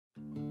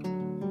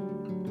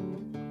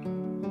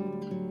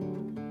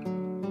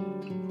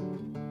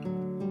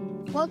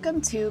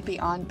Welcome to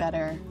Beyond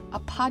Better, a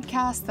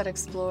podcast that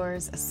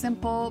explores a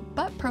simple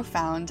but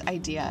profound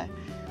idea.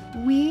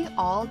 We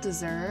all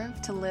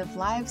deserve to live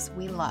lives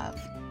we love,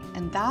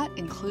 and that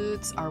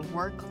includes our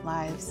work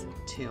lives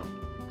too.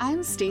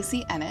 I'm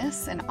Stacey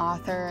Ennis, an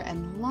author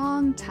and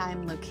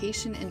longtime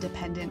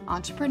location-independent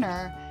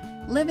entrepreneur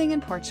living in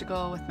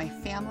Portugal with my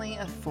family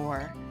of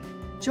 4.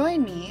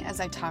 Join me as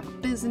I talk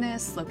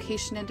business,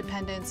 location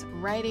independence,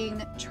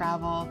 writing,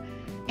 travel,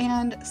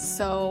 and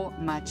so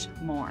much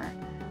more.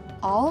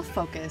 All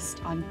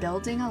focused on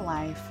building a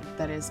life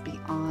that is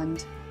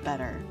beyond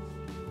better.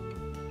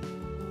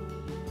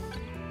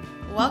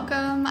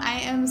 Welcome. I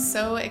am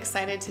so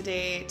excited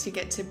today to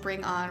get to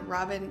bring on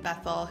Robin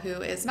Bethel,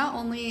 who is not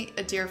only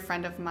a dear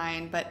friend of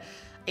mine, but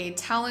a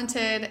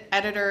talented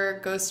editor,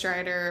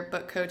 ghostwriter,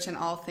 book coach, and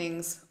all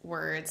things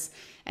words.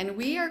 And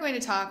we are going to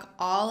talk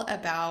all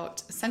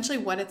about essentially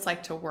what it's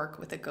like to work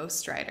with a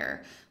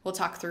ghostwriter. We'll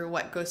talk through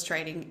what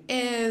ghostwriting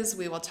is.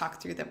 We will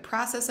talk through the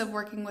process of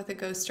working with a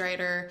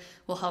ghostwriter.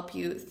 We'll help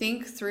you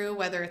think through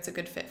whether it's a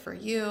good fit for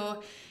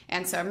you.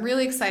 And so I'm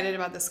really excited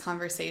about this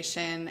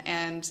conversation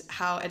and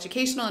how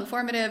educational,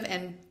 informative,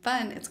 and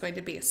fun it's going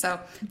to be. So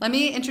let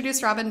me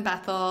introduce Robin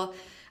Bethel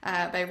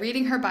by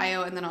reading her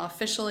bio, and then I'll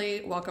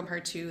officially welcome her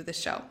to the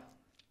show.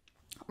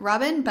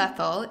 Robin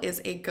Bethel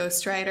is a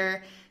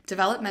ghostwriter,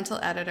 developmental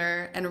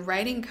editor, and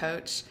writing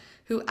coach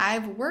who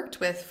I've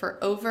worked with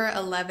for over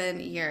 11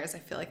 years. I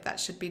feel like that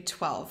should be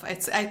 12.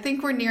 I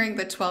think we're nearing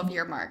the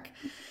 12-year mark.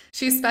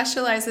 She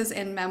specializes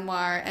in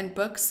memoir and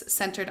books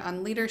centered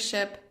on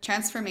leadership,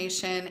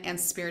 transformation, and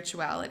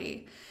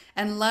spirituality,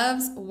 and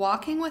loves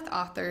walking with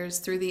authors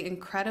through the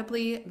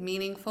incredibly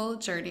meaningful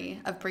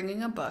journey of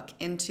bringing a book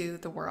into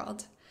the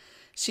world.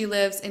 She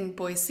lives in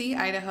Boise,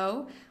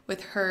 Idaho,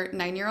 with her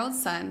 9-year-old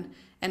son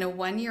and a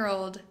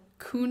 1-year-old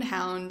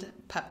coonhound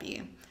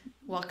puppy.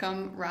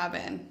 Welcome,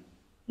 Robin.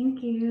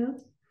 Thank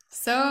you.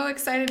 So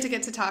excited to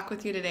get to talk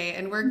with you today.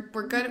 And we're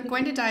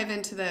going to dive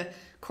into the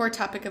core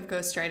topic of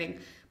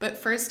ghostwriting. But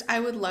first, I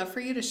would love for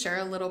you to share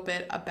a little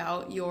bit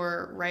about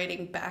your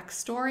writing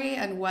backstory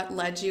and what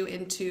led you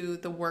into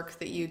the work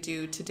that you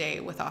do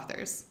today with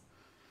authors.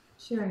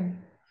 Sure.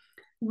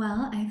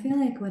 Well, I feel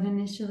like what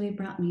initially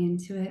brought me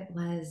into it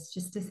was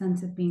just a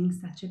sense of being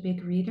such a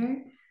big reader.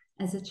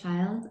 As a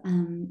child,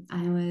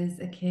 I was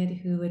a kid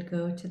who would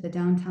go to the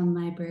downtown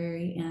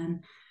library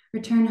and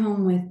return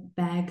home with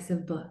bags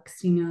of books,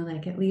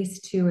 like at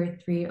least 2 or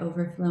 3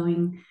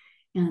 overflowing.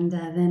 And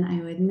then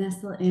I would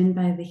nestle in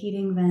by the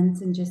heating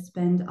vents and just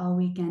spend all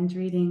weekend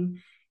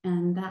reading.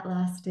 And that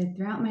lasted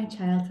throughout my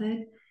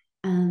childhood.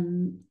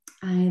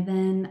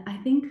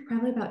 I think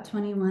probably about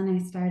 21,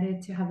 I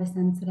started to have a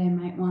sense that I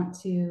might want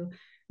to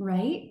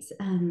write.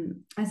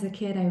 As a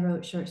kid, I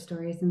wrote short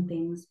stories and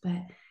things,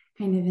 but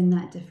kind of in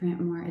that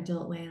different, more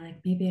adult way, like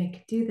maybe I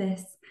could do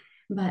this.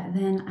 But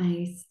then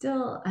I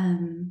still,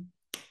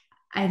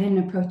 I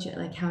didn't approach it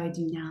like how I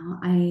do now.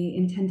 I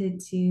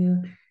intended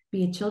to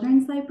be a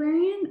children's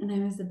librarian, and I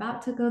was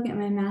about to go get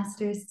my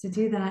master's to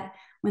do that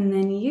when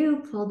then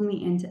you pulled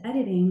me into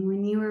editing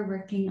when you were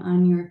working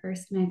on your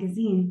first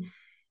magazine.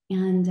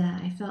 And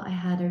I felt I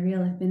had a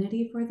real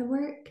affinity for the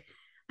work.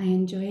 I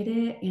enjoyed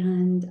it,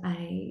 and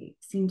I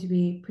seemed to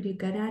be pretty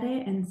good at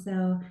it. And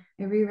so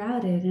I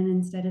rerouted, and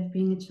instead of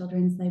being a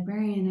children's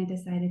librarian, I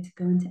decided to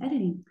go into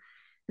editing.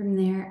 From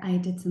there, I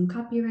did some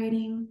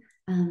copywriting.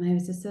 I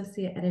was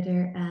associate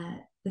editor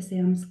at the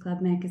Sam's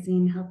Club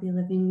magazine, Healthy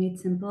Living Made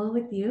Simple,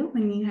 with you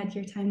when you had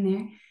your time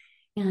there.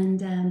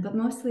 And but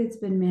mostly it's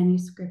been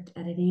manuscript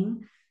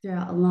editing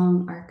throughout a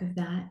long arc of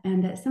that.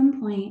 And at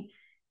some point,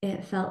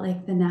 it felt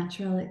like the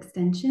natural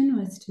extension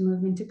was to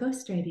move into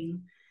ghostwriting.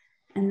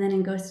 And then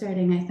in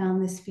ghostwriting, I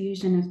found this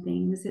fusion of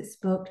things. It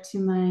spoke to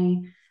my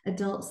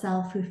adult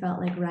self who felt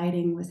like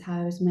writing was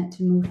how I was meant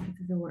to move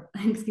through the world.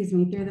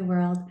 Through the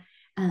world.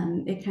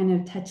 It kind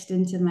of touched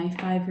into my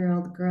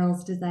 5-year-old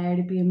girl's desire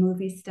to be a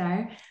movie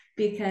star,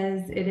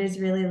 because it is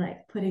really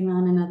like putting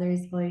on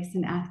another's voice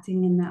and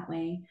acting in that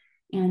way.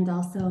 And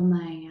also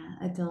my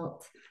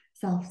adult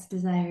self's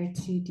desire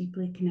to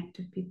deeply connect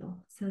with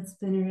people. So it's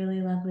been a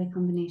really lovely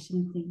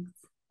combination of things.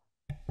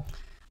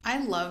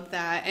 I love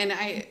that. And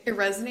it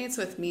resonates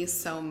with me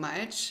so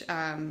much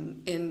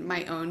in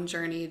my own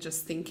journey,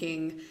 just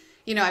thinking,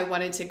 I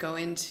wanted to go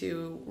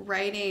into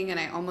writing, and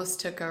I almost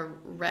took a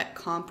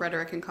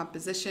rhetoric and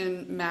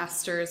composition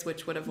master's,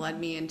 which would have led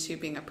me into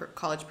being a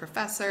college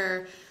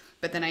professor.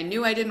 But then I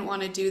knew I didn't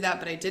want to do that,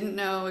 but I didn't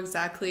know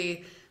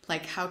exactly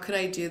like how could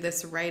I do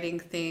this writing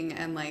thing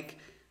and like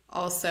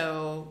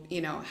also,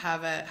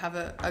 have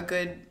a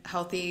good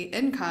healthy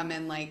income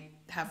and like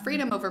have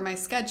freedom over my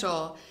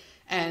schedule.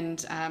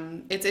 And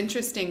it's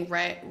interesting,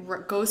 right?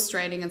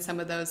 Ghostwriting and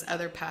some of those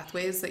other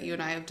pathways that you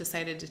and I have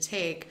decided to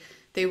take,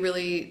 they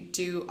really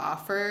do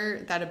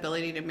offer that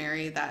ability to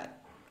marry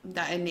that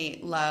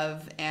innate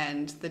love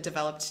and the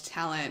developed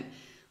talent,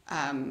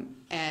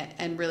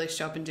 and really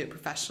show up and do it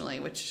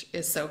professionally, which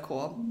is so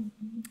cool.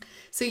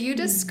 So you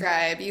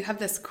have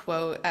this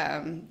quote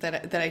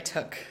that I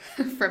took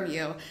from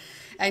you,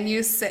 And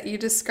you said you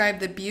described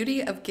the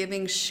beauty of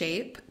giving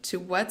shape to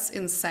what's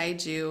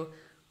inside you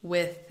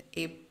with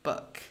a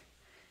book.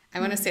 I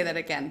want to say that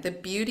again. The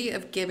beauty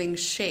of giving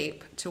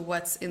shape to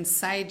what's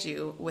inside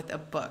you with a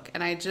book.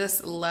 And I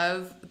just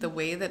love the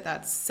way that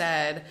that's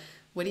said.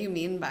 What do you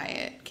mean by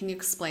it? Can you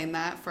explain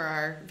that for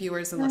our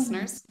viewers and Sure.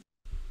 listeners?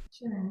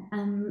 Sure.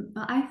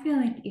 Well, I feel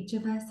like each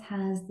of us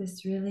has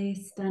this really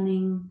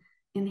stunning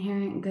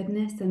inherent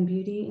goodness and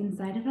beauty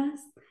inside of us,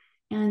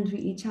 and we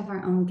each have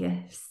our own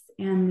gifts,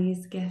 and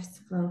these gifts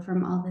flow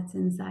from all that's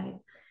inside.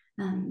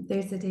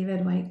 There's a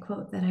David White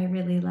quote that I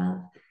really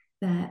love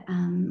that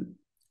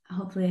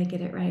hopefully I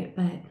get it right,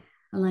 but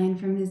a line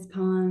from his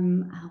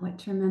poem, What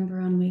to Remember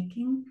on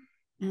Waking.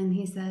 And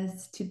he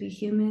says, "To be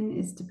human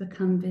is to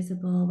become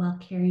visible while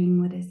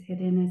carrying what is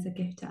hidden as a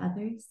gift to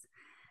others."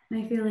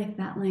 And I feel like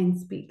that line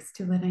speaks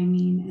to what I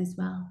mean as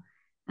well.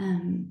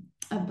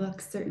 A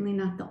book's certainly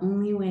not the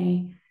only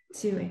way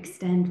to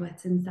extend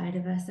what's inside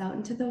of us out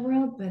into the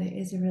world, but it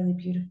is a really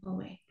beautiful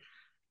way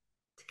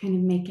to kind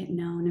of make it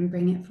known and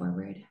bring it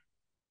forward.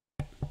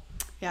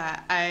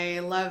 Yeah, I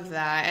love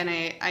that. And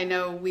I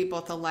know we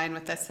both align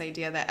with this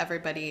idea that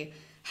everybody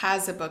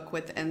has a book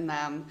within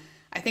them.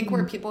 I think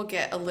where Mhm. people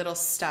get a little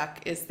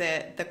stuck is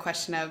that the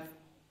question of,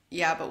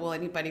 yeah, but will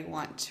anybody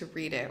want to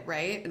read it,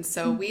 right? And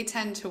so we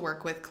tend to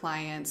work with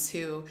clients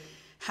who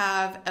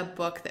have a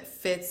book that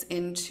fits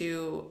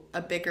into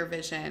a bigger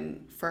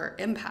vision for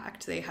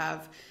impact. They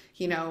have,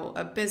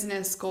 a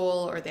business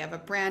goal, or they have a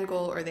brand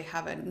goal, or they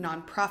have a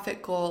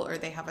nonprofit goal, or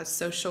they have a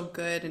social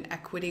good and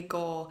equity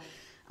goal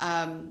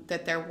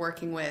that they're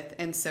working with.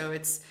 And so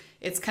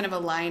it's kind of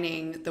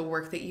aligning the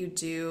work that you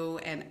do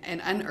and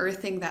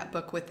unearthing that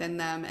book within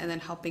them and then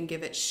helping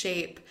give it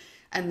shape.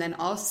 And then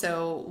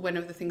also, one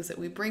of the things that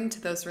we bring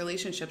to those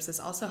relationships is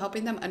also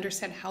helping them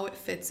understand how it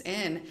fits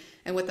in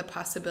and what the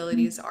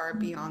possibilities are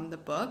beyond the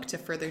book to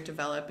further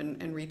develop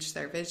and reach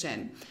their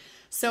vision.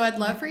 So I'd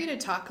love for you to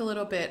talk a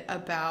little bit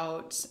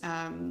about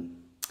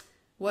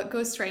what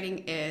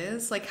ghostwriting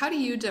is. Like, how do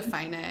you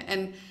define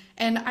it?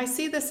 And I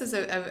see this as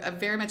a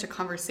very much a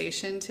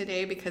conversation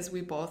today because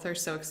we both are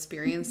so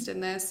experienced in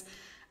this.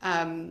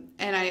 And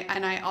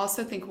I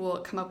also think we'll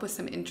come up with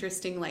some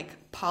interesting like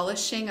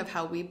polishing of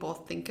how we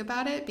both think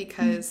about it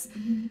because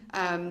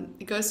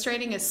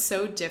ghostwriting is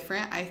so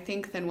different, I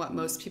think, than what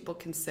most people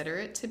consider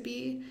it to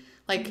be.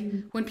 Like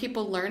when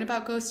people learn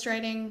about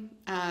ghostwriting,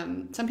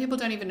 some people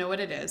don't even know what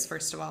it is,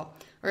 first of all.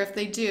 Or if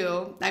they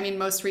do, I mean,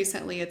 most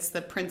recently it's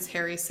the Prince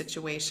Harry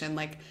situation.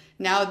 Like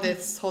now,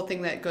 this whole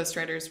thing that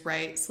ghostwriters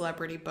write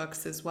celebrity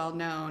books is well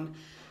known.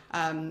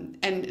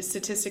 And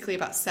statistically,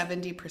 about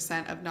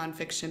 70% of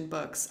nonfiction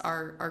books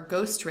are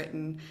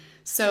ghostwritten.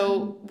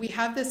 So we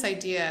have this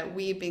idea,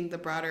 we being the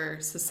broader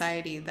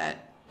society,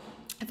 that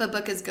if a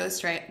book is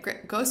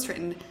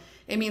ghostwritten,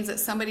 it means that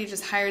somebody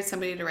just hired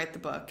somebody to write the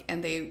book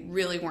and they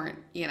really weren't,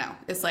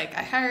 it's like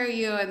I hire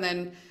you and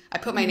then I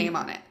put my name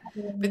on it.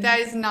 But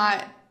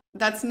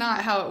that's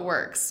not how it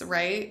works,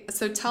 right?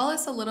 So tell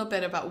us a little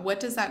bit about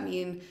what does that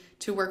mean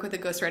to work with a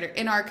ghostwriter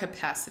in our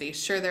capacity.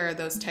 Sure, there are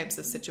those types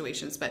of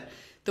situations, but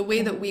the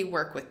way that we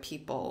work with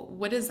people,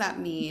 what does that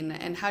mean?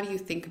 And how do you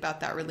think about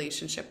that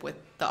relationship with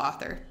the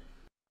author?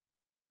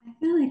 I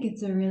feel like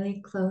it's a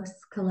really close,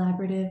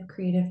 collaborative,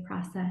 creative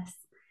process.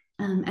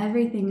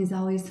 Everything is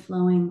always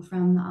flowing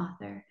from the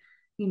author.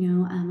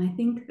 I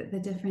think that the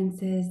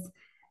difference is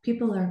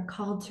people are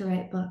called to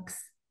write books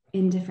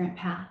in different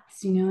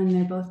paths, and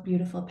they're both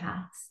beautiful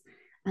paths.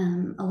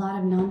 A lot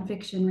of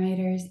nonfiction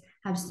writers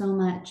have so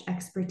much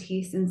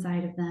expertise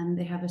inside of them.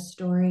 They have a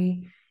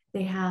story,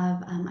 they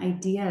have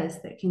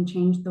ideas that can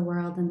change the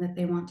world and that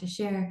they want to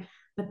share,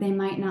 but they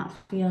might not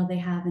feel they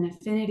have an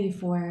affinity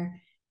for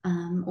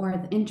or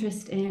the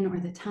interest in or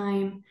the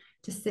time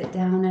to sit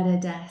down at a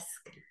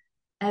desk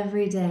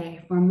every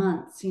day for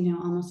months,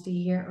 almost a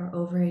year or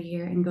over a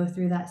year, and go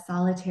through that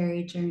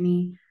solitary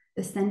journey,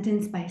 the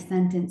sentence by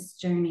sentence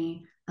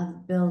journey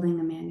of building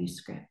a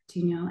manuscript,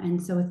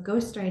 And so with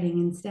ghostwriting,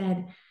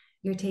 instead,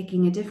 you're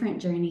taking a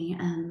different journey.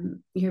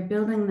 You're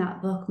building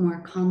that book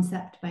more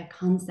concept by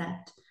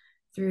concept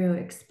through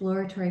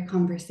exploratory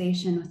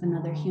conversation with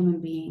another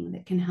human being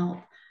that can help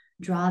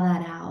draw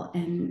that out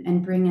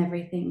and bring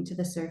everything to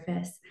the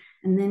surface.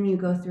 And then you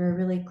go through a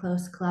really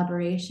close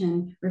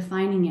collaboration,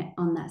 refining it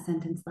on that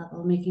sentence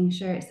level, making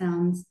sure it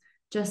sounds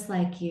just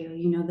like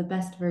you, the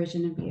best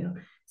version of you.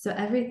 So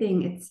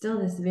everything, it's still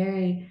this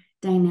very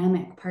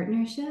dynamic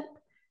partnership.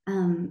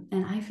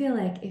 And I feel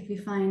like if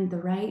you find the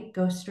right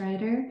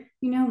ghostwriter,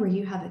 where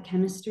you have a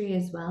chemistry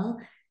as well,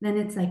 then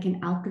it's like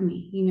an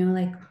alchemy,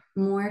 like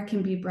more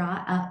can be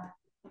brought up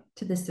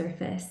to the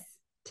surface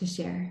to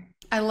share.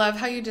 I love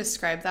how you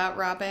describe that,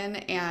 Robin.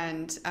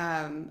 And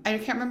I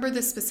can't remember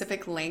the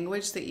specific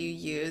language that you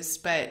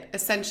used, but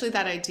essentially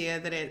that idea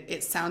that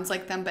it sounds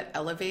like them but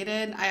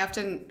elevated. I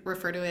often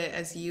refer to it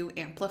as you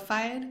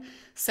amplified.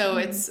 So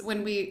it's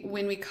when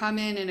we come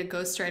in a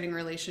ghostwriting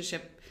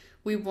relationship,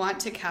 we want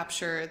to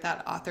capture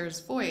that author's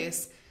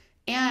voice.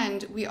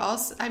 And we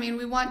also, I mean,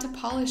 we want to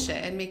polish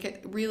it and make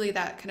it really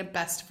that kind of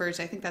best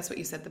version. I think that's what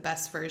you said, the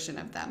best version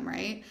of them,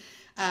 right?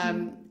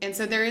 And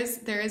so there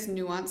is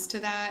nuance to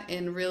that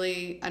in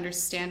really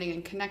understanding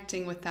and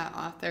connecting with that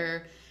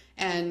author.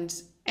 And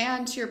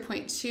to your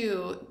point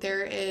too,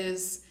 there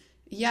is,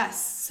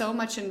 yes, so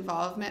much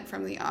involvement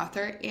from the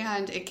author,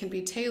 and it can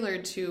be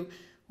tailored to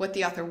what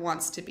the author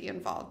wants to be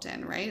involved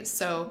in, right?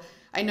 So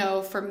I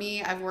know for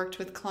me, I've worked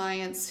with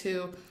clients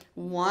who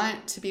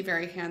want to be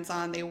very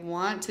hands-on. They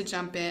want to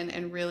jump in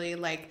and really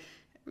like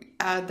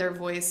add their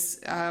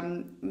voice,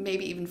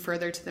 maybe even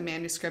further to the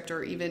manuscript,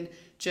 or even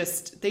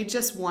just they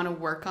just want to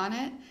work on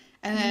it.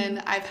 And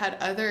then I've had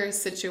other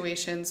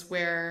situations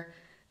where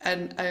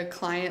a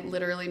client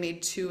literally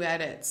made two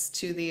edits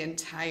to the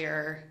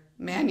entire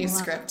Wow.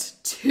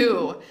 manuscript,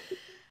 two.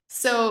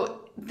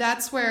 So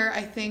that's where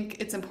I think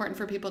it's important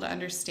for people to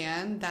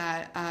understand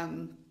that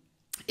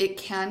it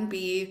can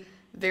be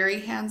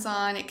very hands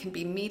on, it can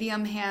be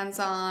medium hands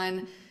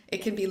on,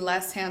 it can be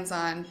less hands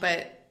on,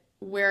 but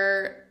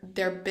where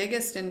their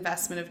biggest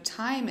investment of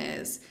time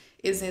is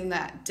in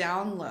that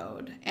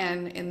download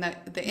and in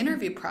the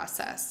interview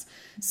process.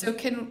 So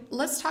can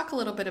let's talk a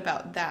little bit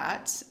about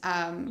that,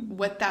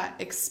 what that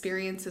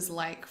experience is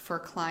like for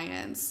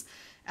clients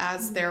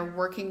as they're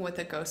working with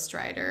a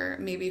ghostwriter,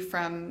 maybe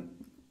from,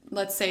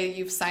 let's say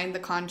you've signed the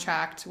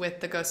contract with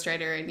the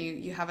ghostwriter and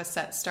you have a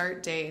set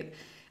start date,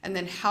 and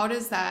then how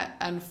does that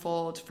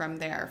unfold from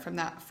there, from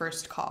that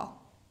first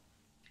call?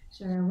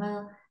 Sure.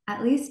 Well,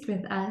 at least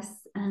with us,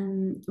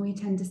 we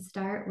tend to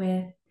start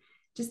with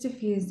just a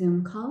few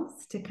Zoom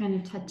calls to kind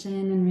of touch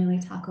in and really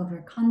talk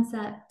over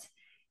concept.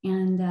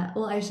 And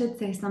well, I should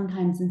say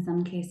sometimes in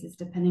some cases,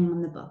 depending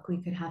on the book,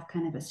 we could have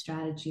kind of a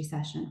strategy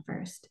session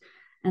first.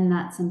 And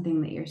that's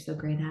something that you're so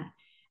great at.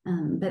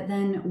 But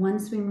then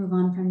once we move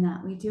on from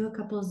that, we do a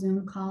couple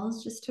Zoom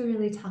calls just to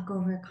really talk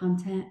over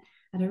content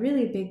at a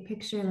really big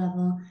picture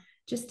level,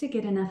 just to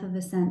get enough of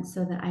a sense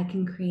so that I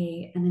can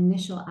create an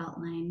initial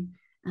outline,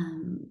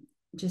 um,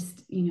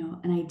 just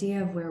an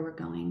idea of where we're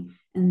going,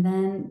 and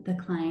then the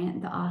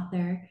client, the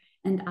author,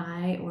 and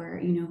I,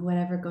 or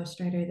whatever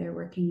ghostwriter they're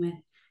working with,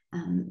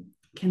 um,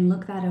 can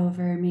look that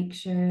over, make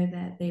sure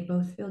that they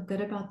both feel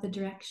good about the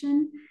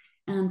direction,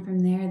 and from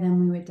there then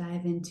we would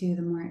dive into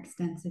the more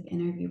extensive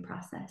interview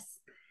process.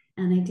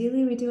 And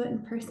ideally we do it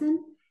in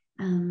person,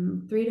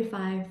 3 to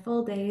 5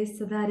 full days.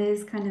 So that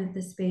is kind of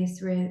the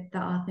space where the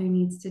author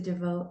needs to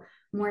devote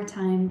more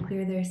time,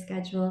 clear their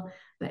schedule.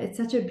 But it's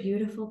such a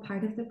beautiful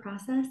part of the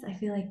process. I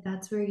feel like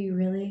that's where you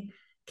really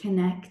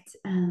connect.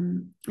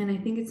 And I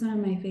think it's one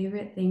of my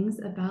favorite things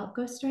about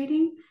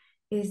ghostwriting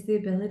is the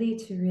ability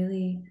to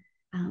really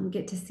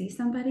get to see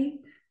somebody,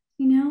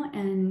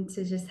 and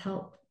to just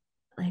help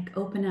like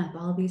open up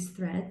all these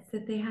threads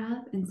that they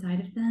have inside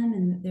of them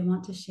and that they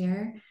want to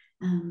share,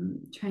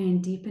 try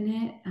and deepen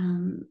it,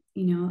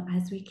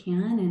 as we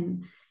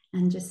can,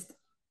 and just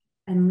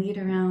and lead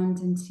around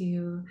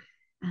into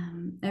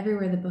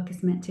everywhere the book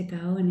is meant to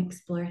go and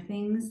explore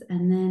things.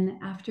 And then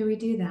after we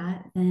do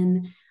that,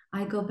 then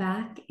I go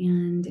back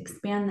and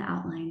expand the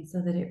outline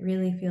so that it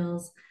really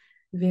feels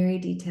very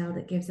detailed.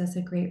 It gives us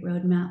a great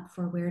roadmap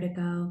for where to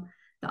go.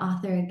 The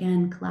author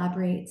again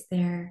collaborates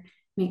there,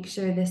 make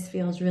sure this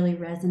feels really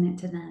resonant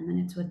to them and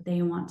it's what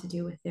they want to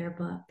do with their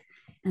book.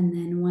 And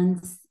then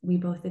once we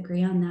both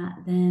agree on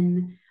that,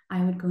 then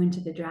I would go into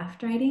the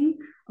draft writing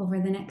over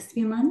the next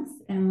few months.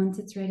 And once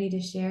it's ready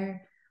to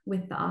share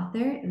with the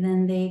author,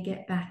 then they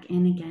get back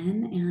in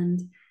again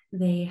and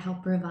they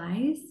help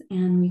revise.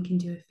 And we can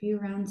do a few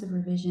rounds of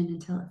revision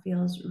until it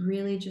feels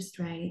really just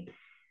right.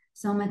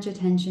 So much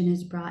attention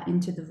is brought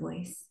into the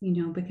voice,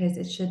 because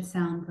it should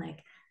sound like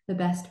the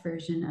best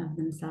version of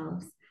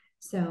themselves.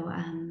 So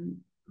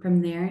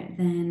from there,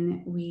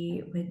 then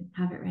we would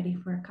have it ready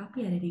for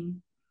copy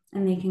editing,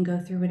 and they can go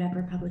through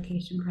whatever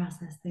publication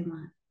process they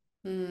want.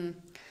 Mm.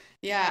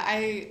 Yeah,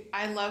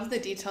 I love the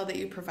detail that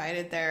you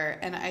provided there,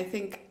 and I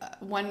think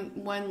one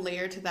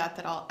layer to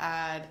that I'll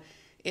add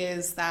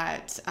is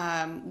that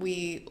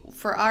we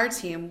for our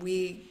team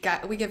we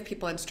give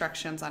people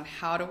instructions on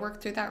how to work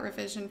through that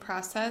revision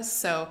process.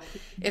 So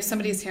if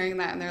somebody's hearing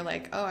that and they're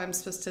like, "Oh, I'm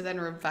supposed to then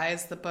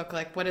revise the book,"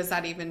 like what does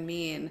that even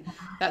mean?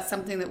 That's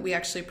something that we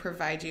actually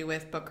provide you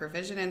with book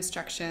revision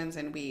instructions,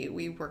 and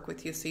we work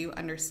with you so you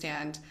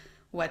understand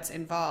what's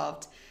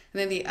involved. And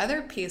then the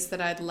other piece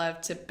that I'd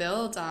love to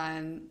build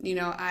on,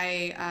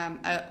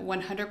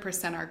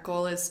 100% our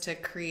goal is to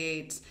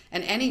create,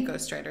 and any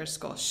ghostwriter's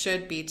goal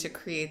should be to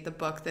create the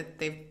book that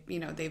they've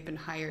been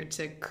hired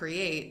to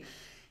create.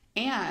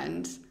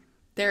 And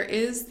there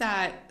is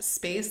that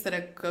space that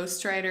a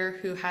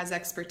ghostwriter who has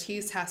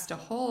expertise has to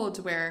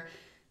hold where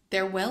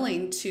they're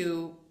willing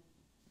to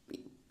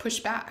push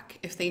back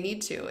if they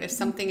need to. If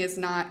something is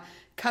not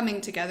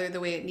coming together the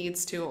way it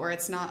needs to, or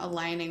it's not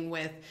aligning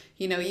with,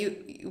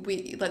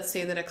 let's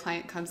say that a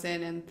client comes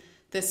in and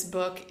this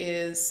book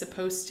is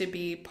supposed to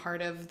be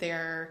part of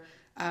their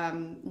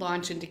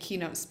launch into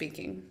keynote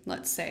speaking,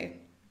 let's say.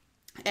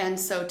 And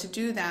so to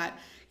do that,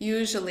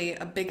 usually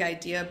a big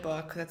idea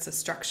book, that's a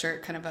structure,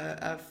 kind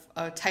of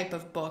a type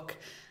of book,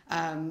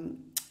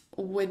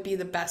 would be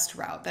the best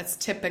route. That's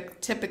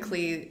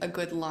typically a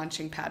good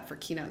launching pad for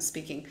keynote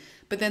speaking.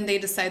 But then they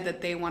decide that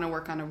they want to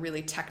work on a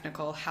really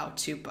technical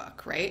how-to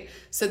book, right?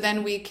 So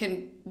then we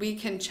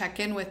can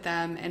check in with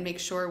them and make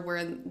sure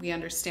we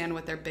understand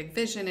what their big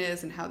vision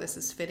is and how this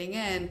is fitting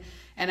in.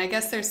 And I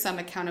guess there's some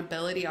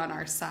accountability on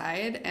our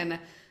side and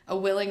a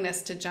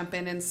willingness to jump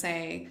in and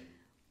say,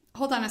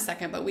 hold on a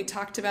second, but we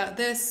talked about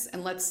this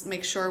and let's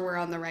make sure we're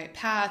on the right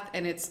path.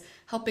 And it's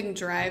helping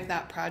drive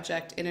that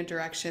project in a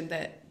direction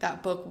that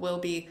that book will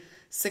be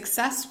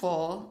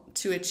successful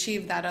to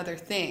achieve that other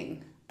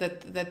thing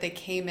that they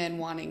came in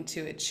wanting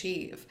to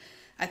achieve.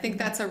 I think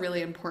that's a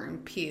really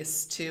important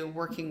piece to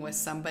working with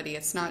somebody.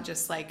 It's not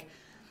just like,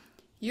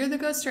 you're the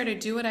ghostwriter,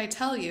 do what I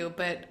tell you,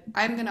 but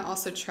I'm going to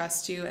also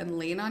trust you and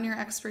lean on your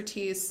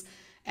expertise,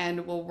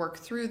 and we'll work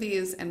through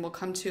these and we'll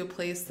come to a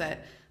place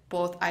that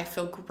both I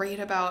feel great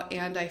about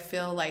and I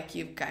feel like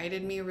you've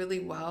guided me really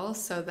well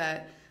so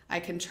that I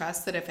can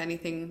trust that if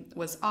anything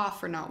was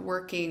off or not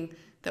working,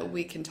 that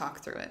we can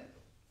talk through it.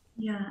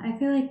 Yeah, I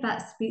feel like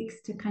that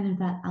speaks to kind of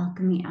that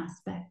alchemy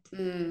aspect,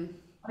 Mm,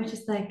 which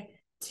is like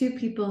two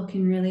people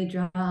can really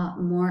draw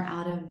more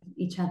out of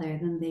each other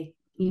than they,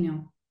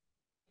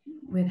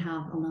 would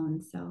have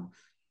alone. So,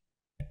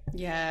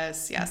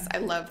 yes, yes, I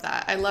love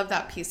that. I love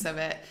that piece of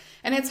it.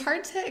 And it's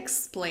hard to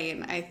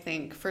explain, I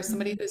think, for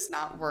somebody who's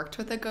not worked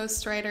with a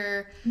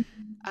ghostwriter,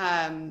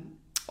 um,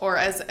 or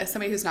as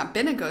somebody who's not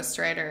been a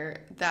ghostwriter,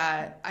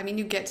 that, I mean,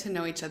 you get to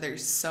know each other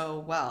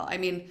so well. I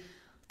mean,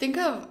 think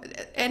of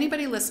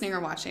anybody listening or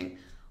watching.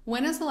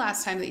 When is the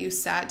last time that you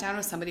sat down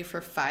with somebody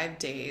for 5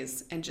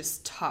 days and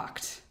just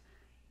talked?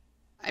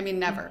 I mean,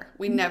 never.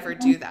 We never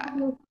do that.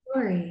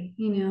 story,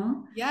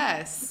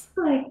 Yes.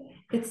 like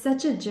it's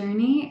such a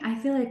journey. I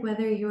feel like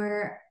whether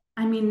you're,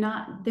 I mean,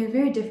 not, they're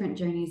very different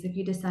journeys if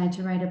you decide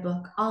to write a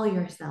book all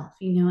yourself,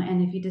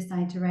 and if you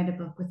decide to write a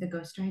book with a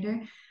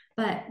ghostwriter,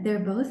 but they're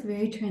both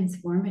very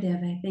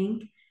transformative, I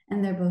think,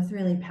 and they're both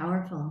really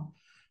powerful.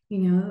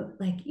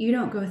 Like you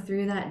don't go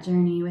through that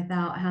journey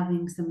without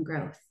having some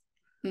growth.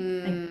 Like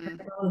Mm,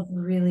 they're both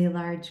really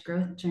large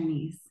growth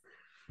journeys,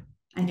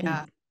 I yeah.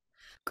 think.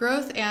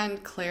 Growth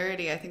and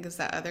clarity, I think, is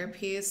that other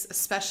piece,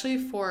 especially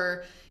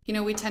for,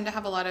 we tend to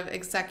have a lot of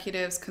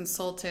executives,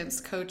 consultants,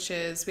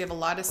 coaches. We have a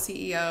lot of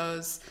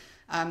CEOs,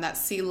 that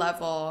C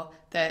level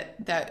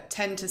that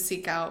tend to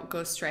seek out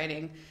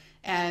ghostwriting.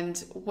 And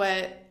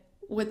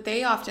what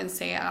they often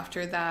say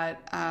after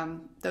that,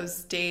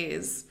 those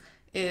days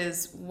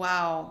is,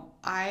 wow,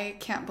 I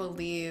can't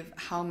believe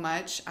how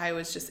much I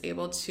was just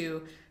able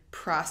to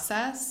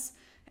process,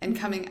 and Mhm.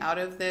 coming out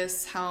of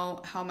this,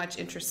 how much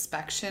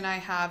introspection I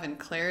have and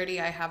clarity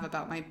I have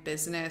about my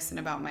business and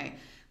about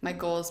my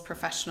goals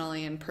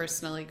professionally and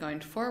personally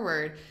going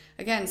forward.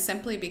 Again,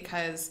 simply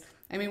because,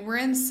 I mean, we're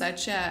in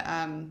such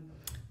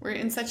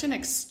an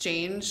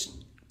exchange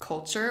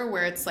culture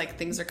where it's like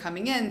things are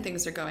coming in,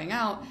 things are going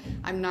out.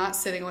 I'm not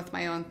sitting with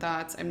my own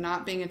thoughts. I'm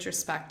not being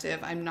introspective.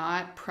 I'm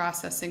not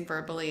processing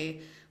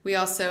verbally. We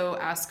also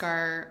ask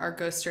our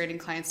ghostwriting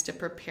clients to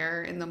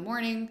prepare in the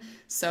morning.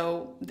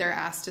 So they're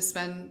asked to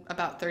spend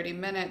about 30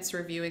 minutes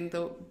reviewing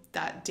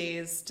that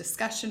day's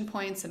discussion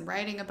points and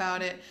writing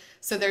about it.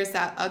 So there's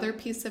that other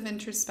piece of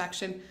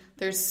introspection.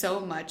 There's so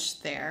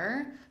much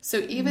there. So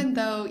even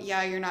though,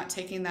 yeah, you're not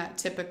taking that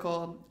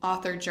typical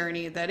author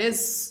journey that is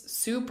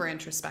super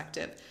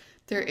introspective,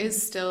 there is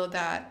still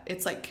that,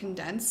 it's like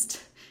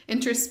condensed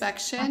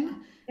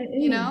introspection, It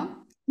you is. know?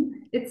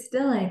 It's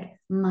still like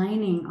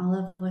mining all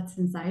of what's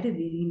inside of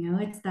you,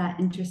 It's that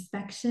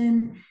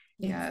introspection.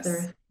 It's Yes.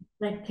 the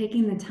like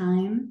taking the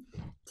time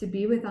to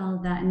be with all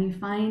of that. And you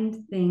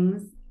find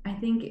things. I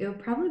think it would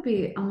probably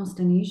be almost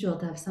unusual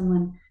to have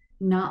someone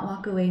not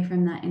walk away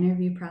from that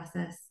interview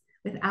process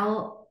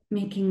without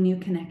making new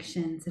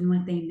connections and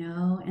what they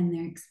know and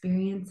their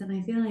experience. And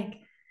I feel like,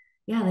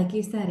 yeah, like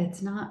you said,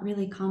 it's not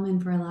really common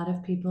for a lot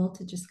of people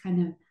to just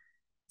kind of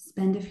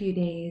spend a few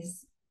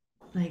days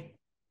like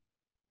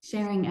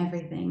sharing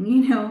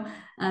everything,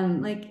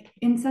 like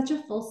in such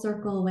a full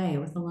circle way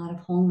with a lot of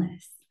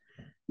wholeness,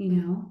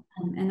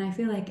 and I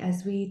feel like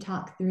as we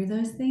talk through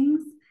those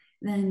things,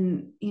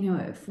 then,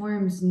 it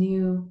forms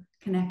new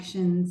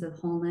connections of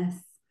wholeness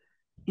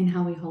in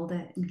how we hold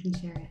it and can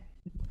share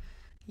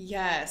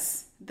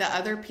Yes, the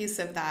other piece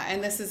of that,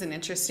 and this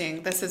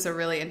is a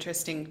really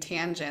interesting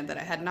tangent that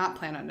I had not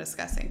planned on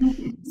discussing.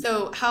 it.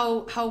 So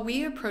how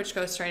we approach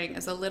ghostwriting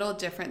is a little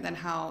different than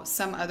how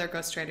some other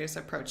ghostwriters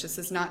approach. This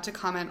is not to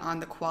comment on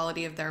the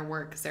quality of their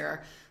work, because there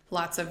are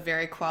lots of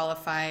very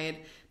qualified,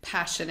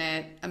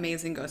 passionate,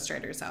 amazing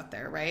ghostwriters out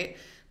there, right?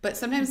 But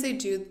sometimes they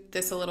do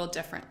this a little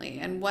differently.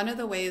 And one of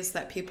the ways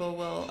that people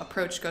will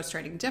approach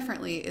ghostwriting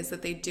differently is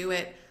that they do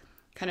it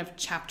kind of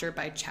chapter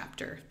by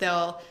chapter.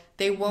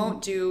 They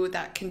won't do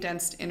that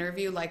condensed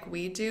interview like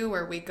we do,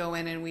 where we go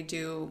in and we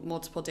do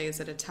multiple days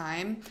at a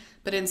time,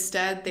 but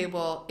instead they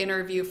will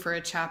interview for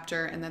a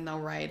chapter and then they'll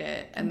write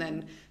it, and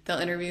then they'll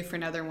interview for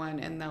another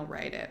one and they'll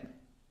write it.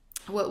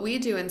 What we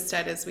do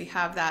instead is we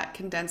have that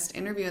condensed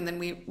interview, and then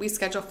we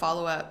schedule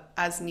follow up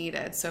as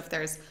needed. So if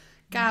there's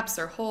gaps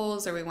or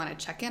holes, or we want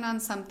to check in on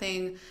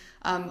something.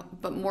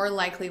 But more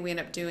likely, we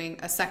end up doing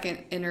a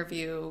second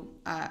interview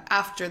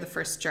after the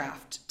first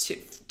draft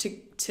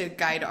to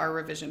guide our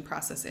revision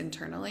process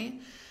internally.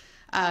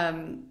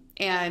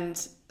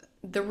 And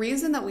the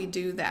reason that we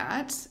do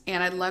that,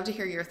 and I'd love to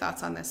hear your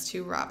thoughts on this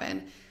too,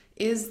 Robin,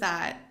 is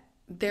that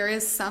there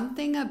is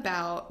something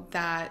about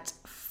that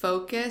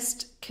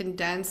focused,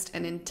 condensed,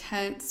 and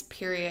intense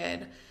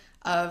period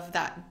of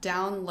that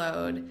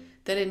download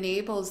that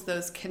enables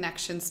those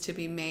connections to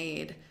be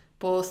made,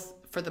 both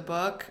for the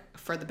book,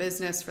 for the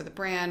business, for the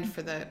brand,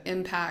 for the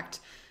impact,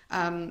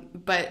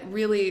 but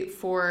really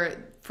for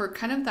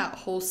kind of that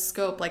whole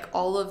scope, like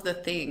all of the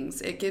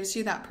things. It gives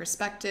you that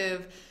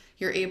perspective.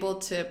 You're able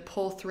to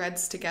pull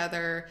threads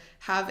together,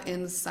 have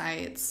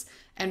insights,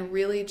 and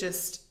really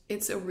just,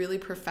 it's a really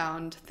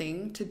profound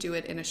thing to do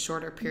it in a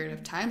shorter period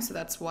of time. So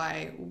that's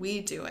why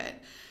we do it.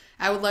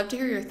 I would love to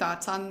hear your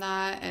thoughts on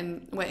that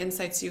and what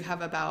insights you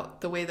have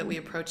about the way that we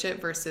approach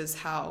it versus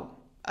how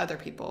other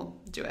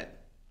people do it.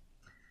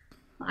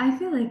 I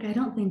feel like I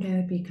don't think I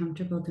would be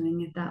comfortable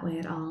doing it that way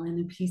at all in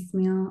a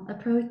piecemeal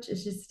approach.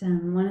 It's just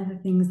one of the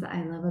things that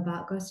I love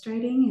about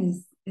ghostwriting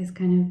is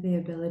kind of the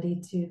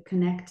ability to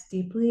connect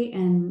deeply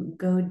and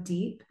go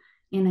deep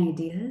in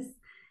ideas.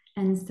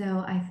 And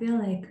so I feel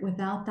like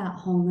without that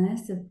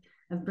wholeness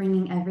of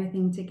bringing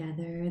everything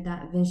together,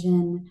 that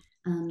vision,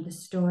 the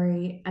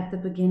story at the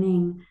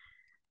beginning,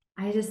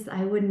 I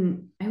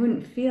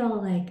wouldn't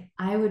feel like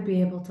I would be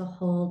able to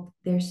hold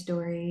their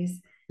stories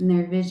and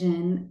their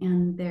vision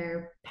and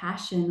their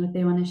passion, what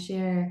they want to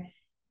share,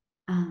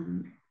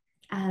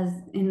 as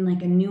in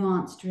like a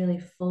nuanced, really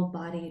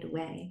full-bodied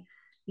way,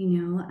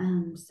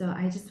 So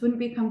I just wouldn't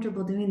be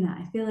comfortable doing that.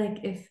 I feel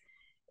like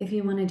if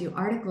you want to do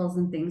articles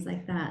and things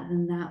like that,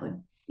 then that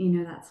would,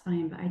 that's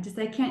fine. But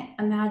I can't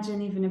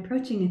imagine even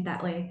approaching it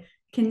that way.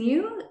 Can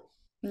you?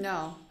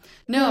 No,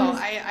 Yeah, no,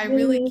 just I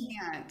really really.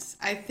 can't.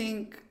 I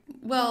think,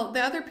 well,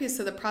 the other piece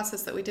of the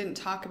process that we didn't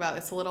talk about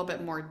that's a little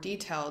bit more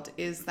detailed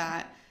is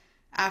that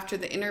after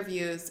the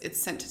interviews, it's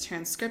sent to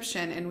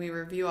transcription and we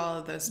review all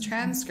of those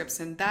transcripts,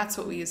 and that's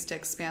what we use to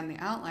expand the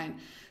outline.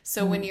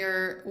 So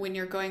Mm, when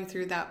you're going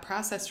through that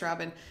process,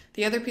 Robin,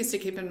 the other piece to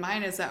keep in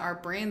mind is that our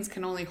brains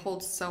can only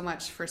hold so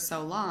much for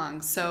so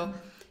long. So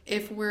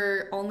if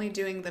we're only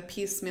doing the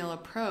piecemeal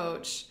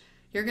approach,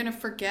 you're going to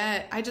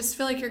forget. I just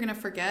feel like you're going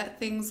to forget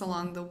things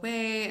along the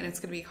way, and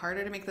it's going to be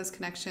harder to make those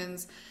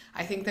connections.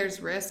 I think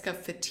there's risk of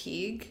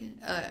fatigue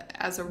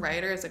as a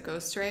writer, as a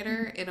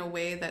ghostwriter, in a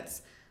way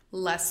that's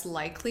less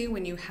likely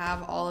when you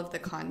have all of the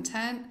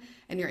content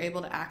and you're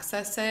able to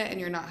access it and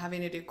you're not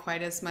having to do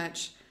quite as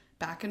much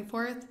back and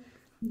forth.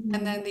 And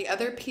mhm. then the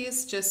other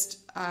piece,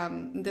 just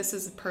this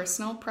is a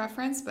personal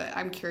preference, but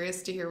I'm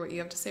curious to hear what you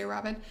have to say,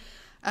 Robin.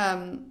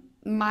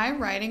 My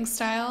writing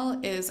style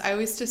is, I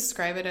always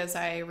describe it as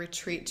I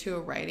retreat to a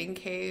writing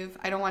cave.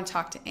 I don't want to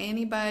talk to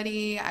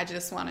anybody. I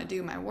just want to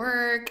do my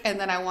work. And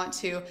then I want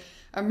to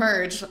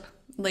emerge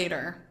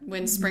later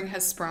when spring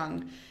has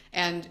sprung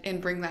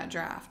and bring that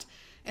draft.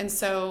 And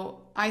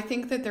so I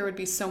think that there would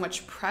be so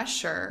much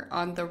pressure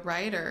on the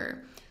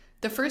writer.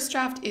 The first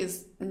draft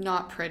is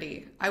not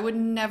pretty. I would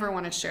never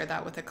want to share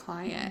that with a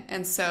client.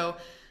 And so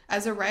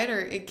as a writer,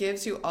 it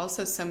gives you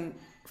also some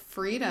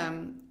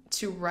freedom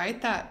to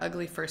write that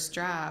ugly first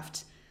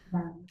draft,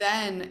 Yeah.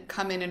 then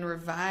come in and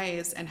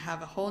revise and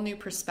have a whole new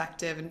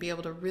perspective and be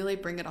able to really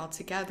bring it all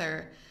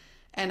together.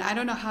 And I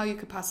don't know how you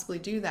could possibly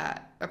do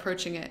that,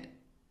 approaching it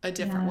a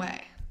different Yeah.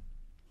 way.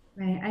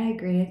 Right, I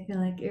agree. I feel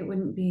like it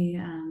wouldn't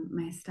be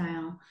my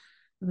style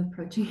of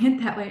approaching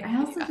it that way. I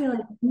also Yeah. feel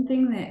like one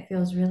thing that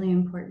feels really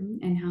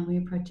important in how we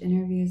approach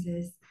interviews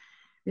is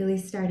really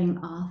starting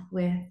off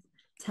with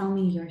tell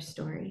me your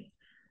story.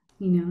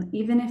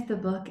 Even if the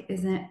book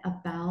isn't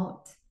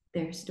about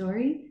their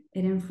story,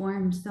 it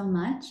informs so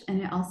much, and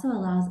it also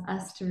allows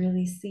us to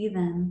really see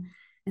them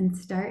and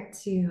start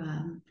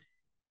to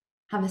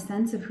have a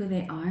sense of who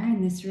they are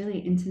in this really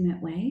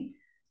intimate way,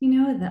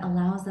 that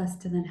allows us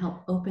to then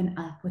help open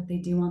up what they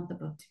do want the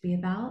book to be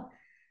about.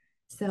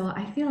 So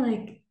I feel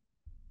like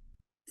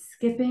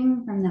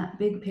skipping from that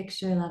big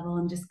picture level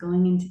and just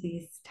going into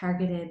these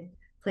targeted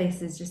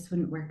places just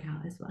wouldn't work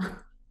out as well for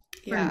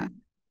Yeah. me.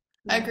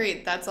 Yeah.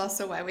 Agreed. That's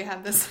also why we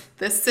have this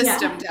system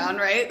Yeah. down,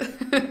 right?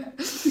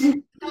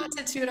 Not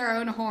to toot our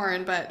own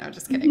horn, but no,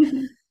 just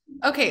kidding.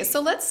 Okay,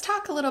 so let's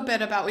talk a little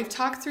bit about, we've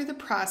talked through the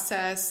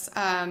process,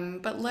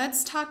 but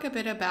let's talk a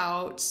bit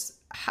about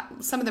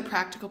some of the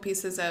practical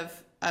pieces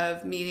of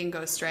meeting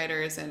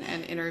ghostwriters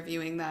and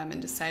interviewing them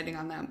and deciding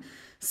on them.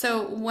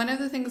 So one of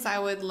the things I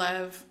would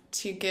love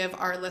to give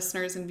our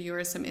listeners and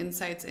viewers some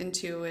insights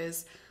into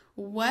is,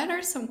 what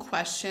are some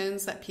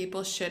questions that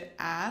people should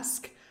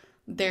ask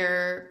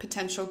their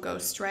potential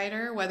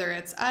ghostwriter, whether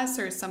it's us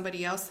or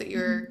somebody else that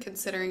you're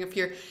considering. If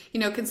you're,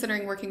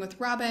 considering working with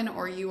Robin,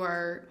 or you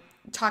are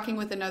talking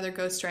with another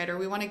ghostwriter,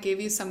 we want to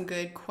give you some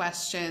good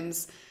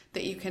questions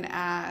that you can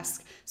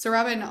ask. So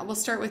Robin, we'll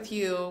start with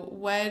you.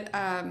 What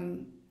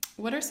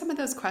are some of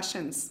those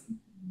questions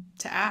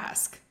to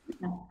ask?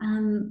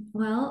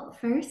 Well,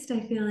 first, I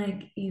feel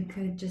like you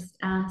could just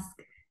ask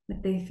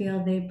what they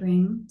feel they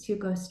bring to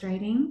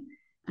ghostwriting.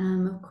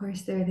 Of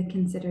course, there are the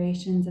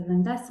considerations of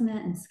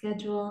investment and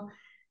schedule,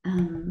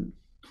 um,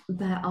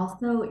 but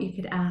also you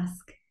could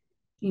ask,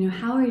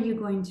 how are you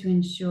going to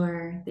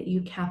ensure that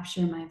you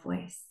capture my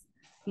voice?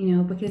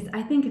 Because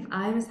I think if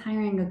I was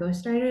hiring a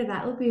ghostwriter,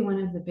 that would be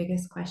one of the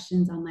biggest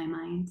questions on my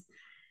mind.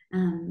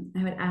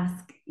 I would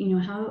ask,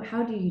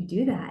 how do you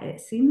do that?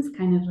 It seems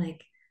kind of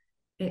like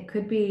it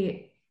could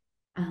be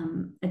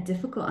a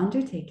difficult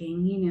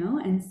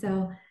undertaking, and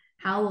so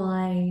how will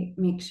I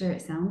make sure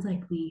it sounds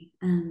like me?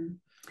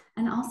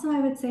 And also, I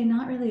would say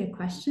not really a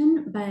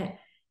question, but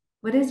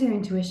what does your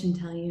intuition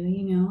tell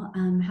you?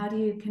 How do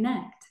you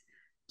connect?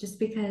 Just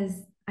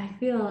because I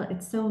feel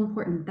it's so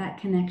important that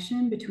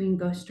connection between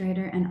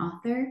ghostwriter and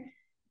author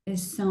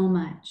is so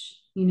much,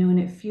 and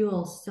it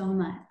fuels so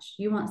much.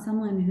 You want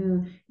someone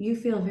who you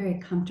feel very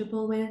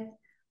comfortable with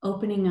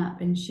opening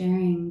up and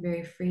sharing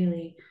very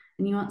freely.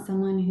 And you want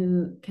someone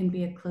who can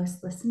be a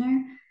close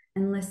listener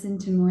and listen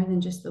to more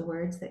than just the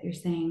words that you're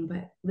saying,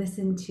 but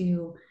listen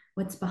to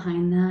what's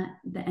behind that,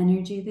 the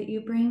energy that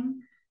you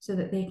bring, so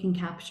that they can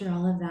capture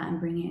all of that and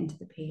bring it into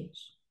the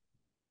page.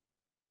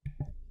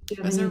 Do you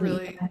have Those any are that you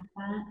really, like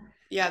that?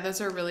 yeah,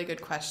 those are really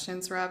good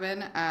questions,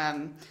 Robin.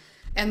 And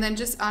then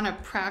just on a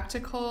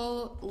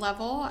practical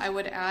level, I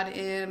would add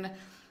in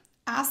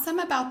ask them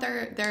about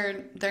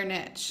their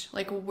niche.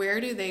 Like where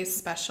do they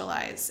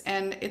specialize?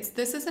 And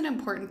this is an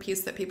important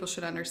piece that people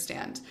should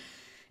understand.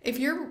 If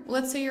you're,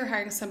 let's say you're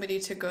hiring somebody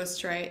to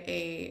ghostwrite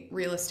a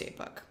real estate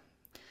book,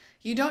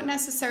 you don't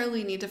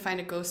necessarily need to find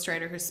a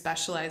ghostwriter who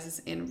specializes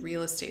in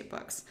real estate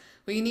books.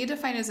 What you need to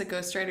find is a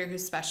ghostwriter who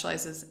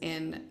specializes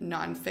in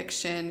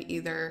nonfiction,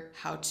 either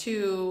how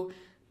to,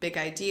 big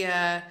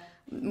idea,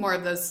 more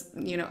of those,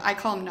 I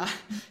call them not,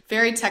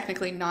 very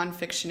technically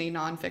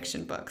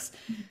nonfiction books.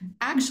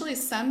 Actually,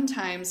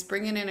 sometimes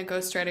bringing in a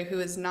ghostwriter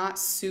who is not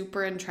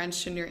super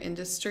entrenched in your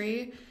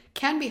industry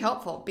can be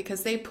helpful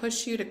because they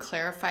push you to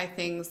clarify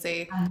things.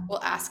 They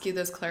will ask you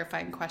those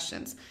clarifying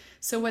questions.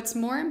 So what's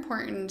more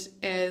important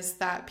is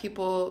that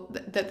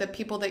the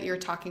people that you're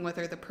talking with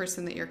or the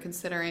person that you're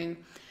considering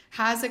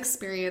has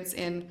experience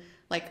in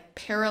like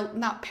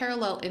not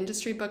parallel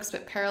industry books,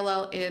 but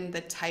parallel in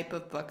the type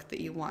of book that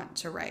you want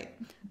to write.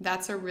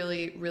 That's a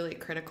really, really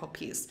critical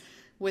piece.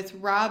 With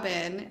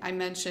Robin, I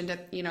mentioned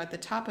at the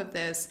top of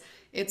this,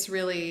 it's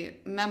really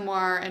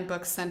memoir and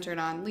books centered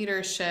on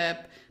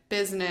leadership,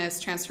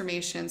 business,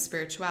 transformation,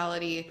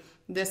 spirituality.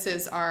 This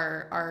is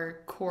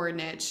our core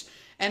niche.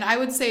 And I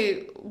would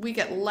say we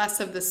get less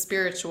of the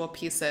spiritual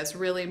pieces,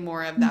 really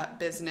more of that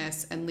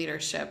business and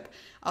leadership.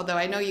 Although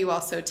I know you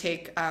also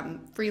take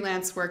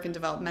freelance work and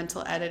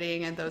developmental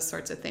editing and those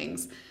sorts of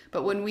things.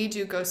 But when we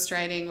do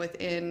ghostwriting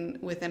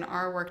within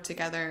our work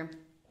together,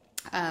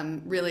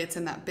 really it's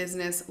in that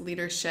business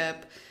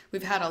leadership.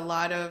 We've had a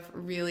lot of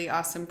really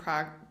awesome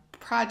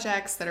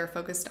projects that are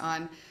focused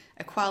on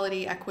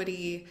equality,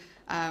 equity,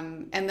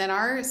 and then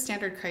our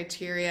standard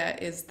criteria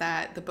is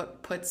that the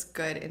book puts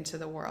good into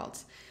the world.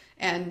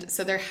 And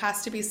so there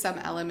has to be some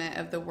element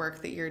of the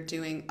work that you're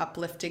doing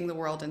uplifting the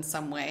world in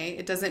some way.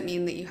 It doesn't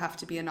mean that you have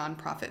to be a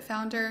nonprofit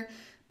founder,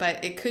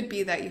 but it could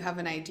be that you have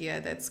an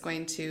idea that's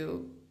going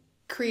to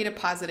create a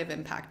positive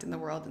impact in the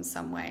world in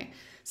some way.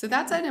 So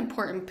that's an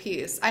important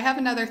piece. I have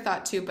another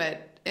thought too,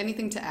 but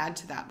anything to add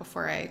to that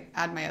before I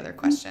add my other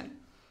question?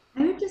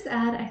 I would just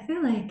add, I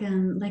feel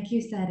like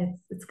you said,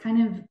 it's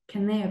kind of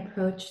can they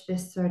approach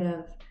this sort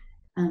of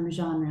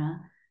genre,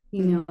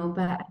 Mm.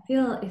 but I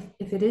feel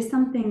if it is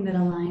something that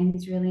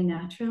aligns really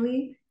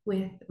naturally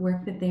with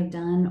work that they've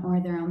done or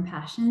their own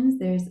passions,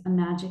 there's a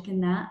magic in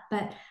that.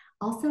 But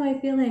also, I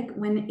feel like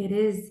when it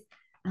is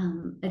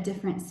a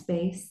different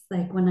space,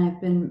 like when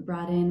I've been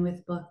brought in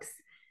with books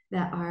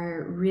that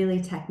are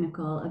really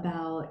technical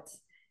about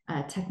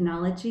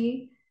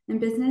technology and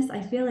business,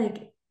 I feel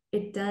like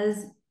it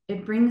does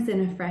it brings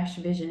in a fresh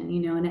vision,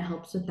 and it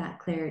helps with that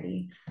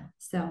clarity.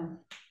 So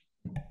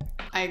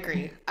I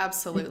agree. it's like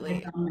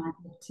Absolutely. on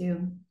magic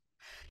too.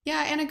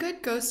 Yeah, and a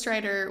good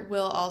ghostwriter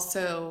will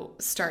also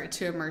start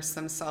to immerse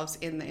themselves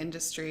in the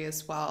industry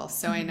as well.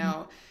 So I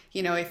Mhm.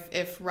 know,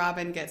 if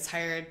Robin gets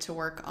hired to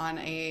work on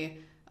a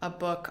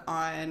book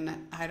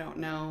on, I don't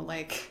know,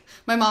 like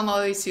my mom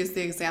always used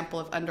the example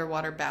of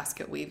underwater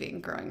basket weaving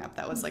growing up.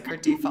 That was like her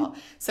default.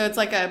 So it's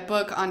like a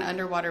book on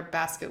underwater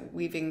basket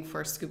weaving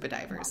for scuba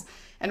divers.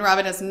 And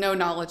Robin has no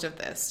knowledge of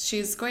this.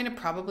 She's going to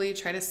probably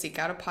try to seek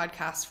out a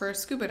podcast for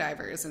scuba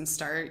divers and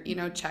start,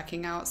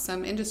 checking out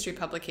some industry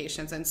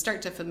publications and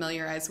start to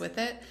familiarize with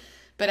it.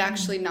 But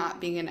actually, not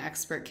being an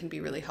expert can be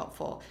really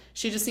helpful.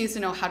 She just needs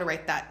to know how to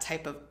write that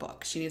type of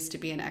book. She needs to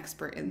be an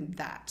expert in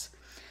that.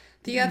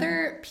 The Mhm.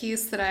 other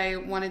piece that I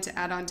wanted to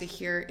add on to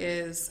here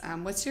is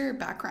what's your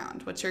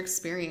background? What's your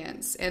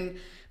experience? And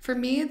for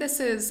me,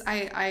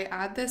 I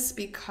add this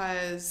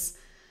because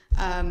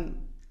um,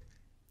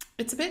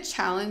 it's a bit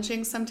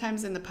challenging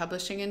sometimes in the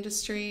publishing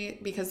industry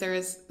because there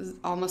is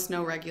almost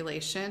no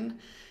regulation.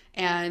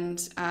 And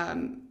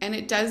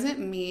it doesn't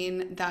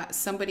mean that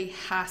somebody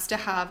has to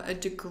have a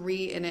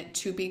degree in it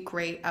to be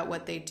great at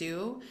what they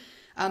do.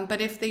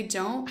 But if they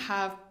don't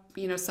have,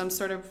 some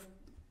sort of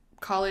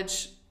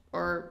college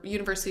or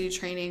university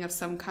training of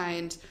some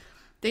kind,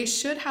 they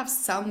should have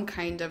some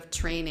kind of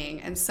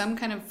training and some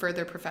kind of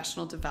further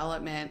professional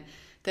development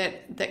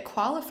that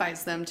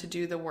qualifies them to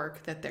do the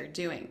work that they're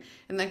doing.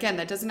 And again,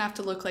 that doesn't have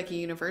to look like a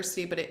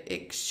university, but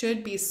it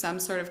should be some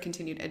sort of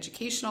continued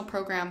educational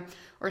program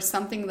or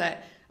something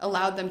that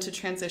allowed them to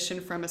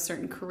transition from a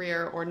certain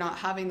career or not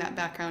having that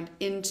background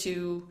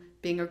into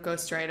being a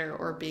ghostwriter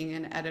or being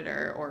an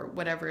editor or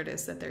whatever it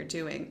is that they're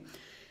doing.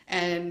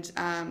 And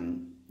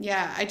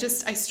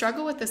I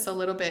struggle with this a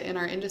little bit in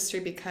our industry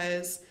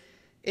because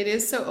it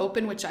is so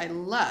open, which I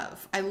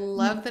love. I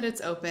love that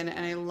it's open,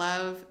 and I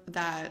love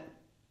that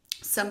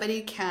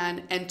somebody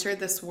can enter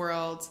this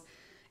world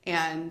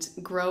and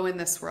grow in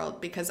this world,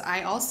 because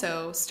I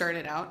also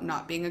started out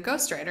not being a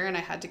ghostwriter and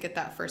I had to get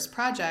that first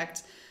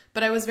project.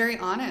 But I was very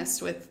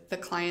honest with the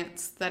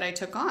clients that I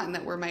took on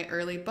that were my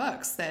early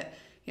books that,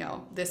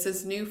 this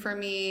is new for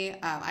me.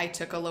 I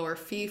took a lower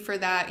fee for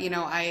that.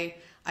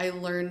 I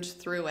learned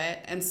through it.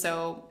 And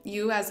so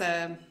you as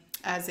a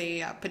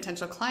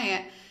potential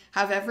client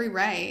have every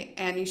right,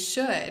 and you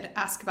should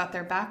ask about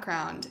their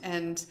background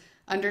and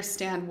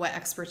understand what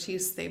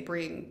expertise they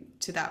bring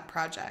to that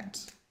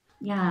project.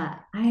 Yeah,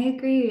 I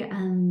agree.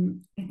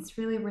 It's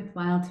really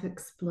worthwhile to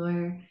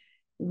explore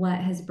what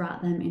has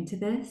brought them into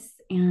this,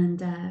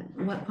 and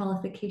what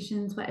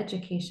qualifications, what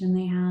education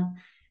they have,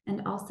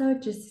 and also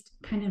just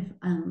kind of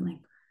like,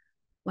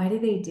 why do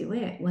they do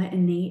it? What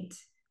innate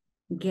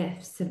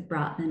gifts have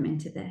brought them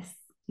into this?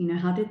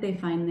 How did they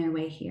find their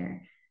way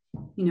here?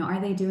 Are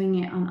they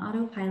doing it on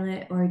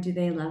autopilot, or do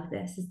they love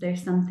this? Is there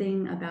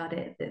something about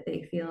it that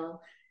they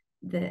feel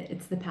that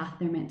it's the path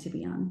they're meant to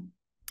be on?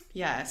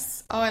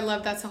 Yes. Oh, I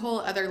love that's a whole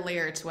other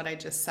layer to what I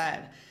just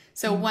said.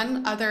 So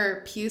one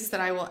other piece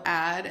that I will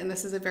add, and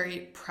this is a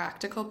very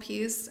practical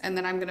piece, and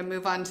then I'm going to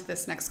move on to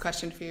this next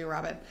question for you,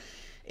 Robin,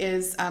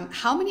 is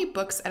how many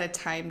books at a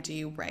time do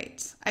you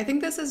write? I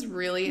think this is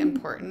really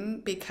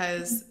important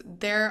because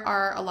there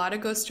are a lot of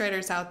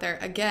ghostwriters out there,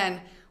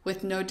 again,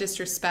 with no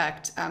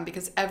disrespect,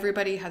 because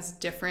everybody has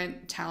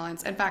different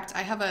talents. In fact,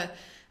 I have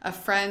a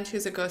friend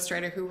who's a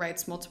ghostwriter who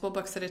writes multiple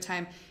books at a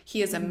time.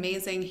 He is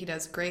amazing. He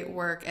does great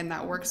work, and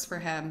that works for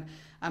him.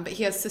 But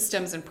he has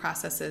systems and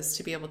processes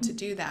to be able to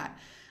do that.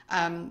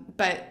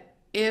 But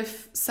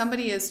if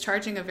somebody is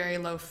charging a very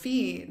low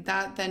fee,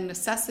 that then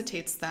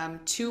necessitates them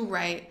to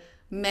write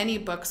many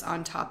books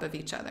on top of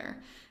each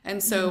other.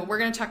 And so we're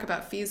going to talk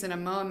about fees in a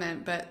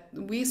moment, but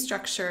we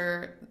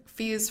structure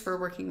fees for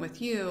working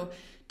with you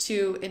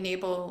to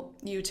enable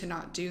you to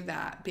not do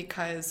that,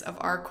 because of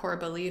our core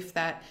belief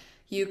that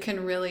you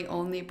can really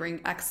only bring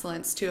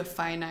excellence to a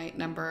finite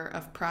number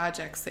of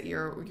projects that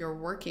you're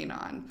working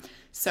on.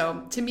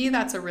 So to me,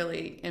 that's a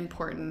really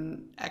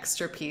important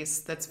extra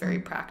piece that's very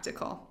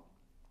practical.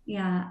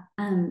 Yeah.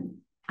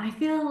 I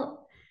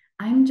feel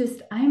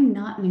I'm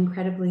not an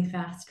incredibly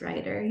fast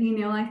writer.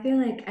 I feel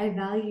like I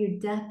value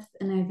depth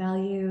and I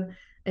value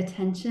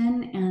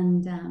attention,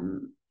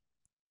 and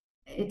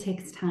it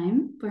takes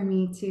time for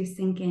me to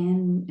sink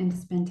in and to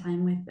spend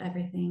time with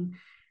everything.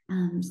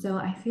 So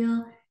I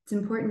feel it's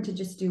important to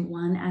just do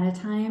one at a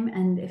time.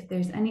 And if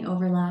there's any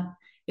overlap,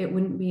 it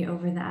wouldn't be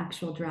over the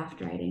actual draft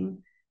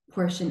writing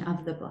portion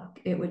of the book.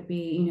 It would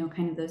be,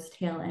 kind of those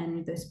tail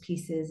end, those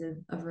pieces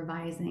of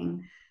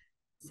revising.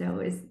 So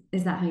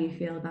is that how you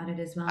feel about it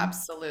as well?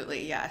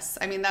 Absolutely, yes.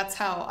 I mean, that's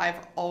how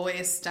I've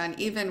always done,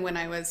 even when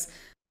I was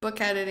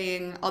book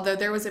editing, although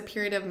there was a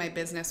period of my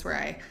business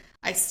where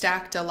I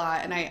stacked a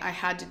lot and I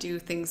had to do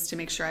things to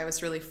make sure I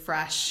was really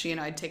fresh.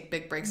 I'd take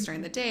big breaks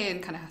during the day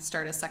and kind of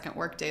start a second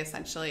work day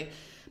essentially.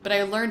 But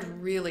I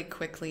learned really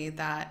quickly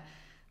that,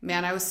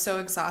 man, I was so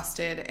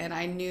exhausted, and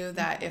I knew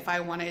that if I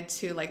wanted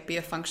to be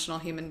a functional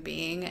human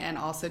being and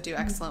also do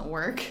excellent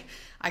work,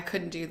 I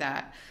couldn't do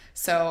that.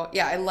 So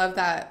yeah, I love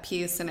that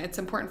piece, and it's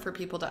important for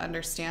people to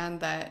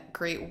understand that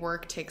great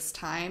work takes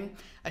time.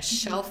 A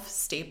shelf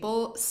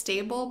stable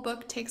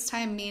book takes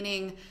time,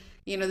 meaning,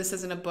 this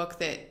isn't a book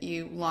that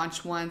you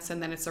launch once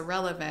and then it's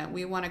irrelevant.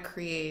 We want to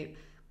create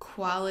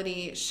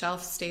quality,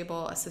 shelf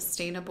stable, a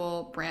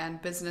sustainable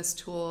brand business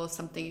tool,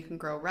 something you can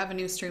grow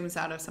revenue streams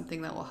out of,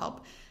 something that will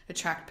help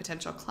attract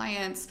potential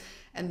clients.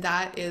 And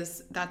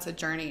that's a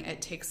journey.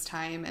 It takes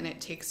time, and it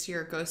takes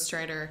your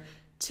ghostwriter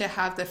to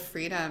have the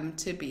freedom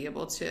to be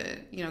able to,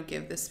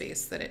 give the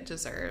space that it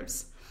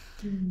deserves.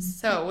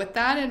 So with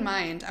that in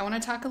mind, I want to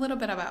talk a little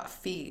bit about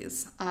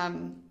fees.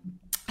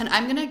 And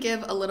I'm going to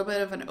give a little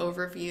bit of an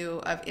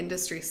overview of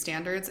industry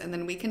standards, and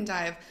then we can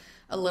dive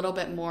a little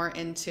bit more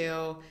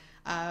into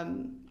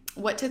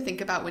what to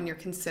think about when you're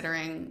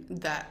considering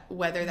that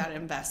whether that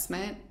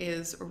investment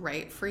is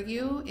right for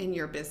you in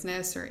your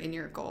business or in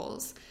your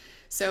goals.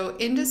 So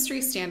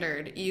industry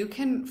standard, you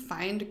can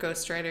find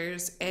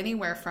ghostwriters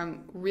anywhere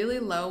from really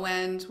low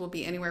end will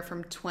be anywhere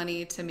from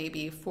 20 to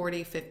maybe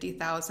 40,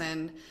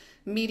 50,000.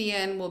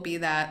 Median will be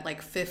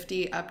that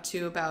 50 up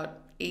to about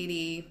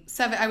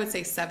 87, I would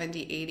say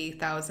 70,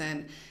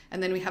 80,000.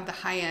 And then we have the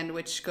high end,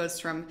 which goes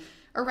from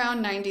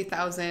around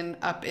 90,000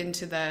 up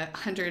into the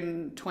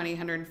 120,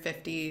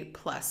 150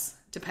 plus,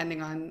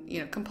 depending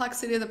on,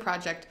 complexity of the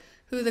project,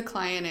 who the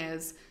client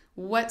is,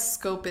 what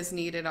scope is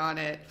needed on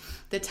it,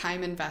 the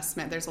time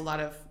investment. There's a lot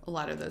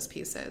of those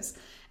pieces.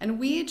 And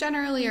we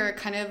generally are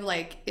kind of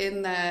like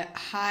in the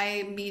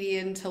high,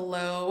 median to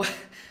low,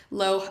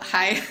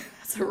 high.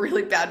 That's a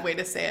really bad way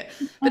to say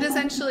it. But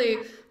essentially,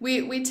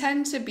 we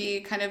tend to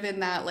be kind of in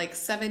that like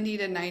 70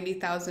 to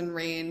 90,000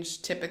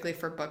 range, typically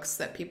for books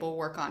that people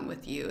work on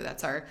with you.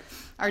 That's our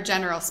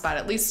general spot,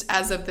 at least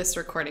as of this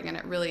recording. And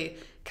it really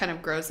kind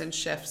of grows and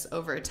shifts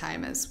over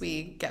time as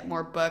we get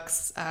more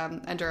books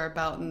under our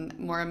belt and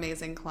more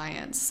amazing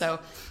clients. So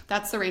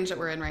that's the range that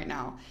we're in right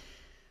now.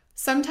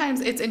 Sometimes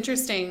it's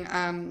interesting,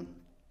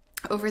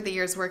 over the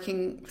years,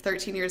 working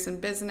 13 years in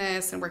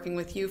business and working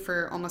with you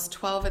for almost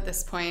 12 at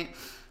this point,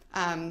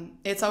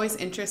 it's always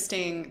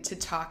interesting to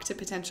talk to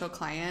potential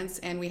clients.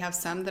 And we have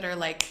some that are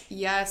like,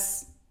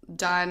 yes,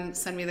 done,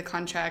 send me the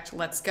contract,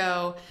 let's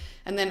go.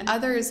 And then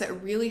others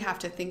that really have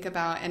to think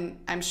about, and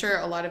I'm sure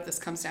a lot of this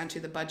comes down to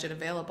the budget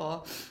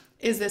available,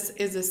 is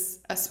this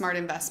a smart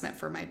investment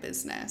for my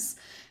business?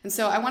 And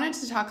so I wanted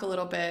to talk a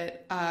little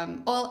bit,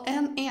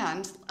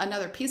 and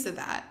another piece of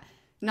that,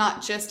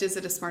 not just is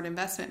it a smart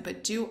investment,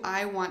 but do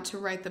I want to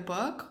write the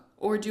book,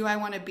 or do I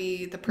want to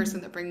be the person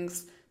that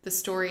brings the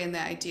story and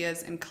the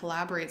ideas and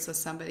collaborates with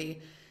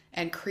somebody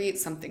and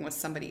creates something with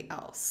somebody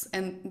else?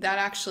 And that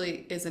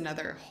actually is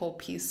another whole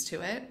piece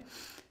to it.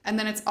 And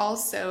then it's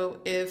also,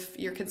 if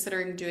you're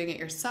considering doing it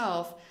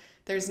yourself,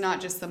 there's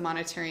not just the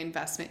monetary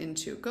investment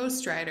into a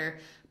ghostwriter,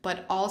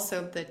 but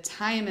also the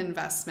time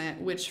investment,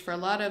 which for a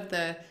lot of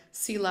the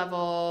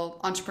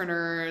C-level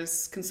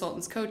entrepreneurs,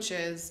 consultants,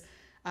 coaches,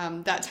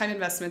 that time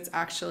investment's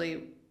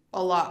actually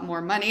a lot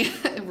more money,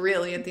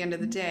 really, at the end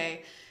of the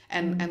day,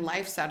 and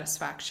life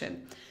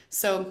satisfaction.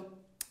 So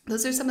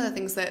those are some of the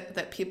things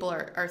that people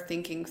are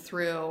thinking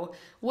through.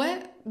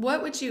 What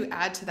would you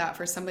add to that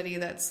for somebody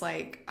that's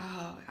like,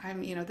 oh,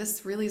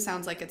 this really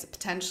sounds like it's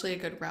potentially a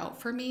good route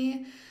for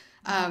me,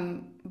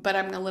 but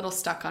I'm a little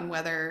stuck on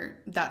whether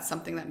that's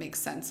something that makes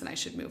sense and I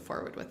should move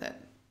forward with it.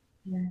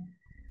 Yeah.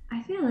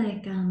 I feel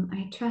like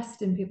I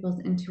trust in people's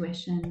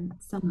intuition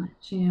so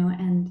much,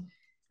 and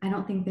I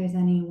don't think there's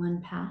any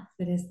one path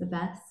that is the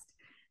best.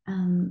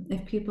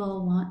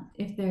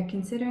 If they're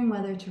considering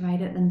whether to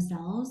write it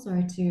themselves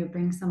or to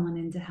bring someone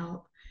in to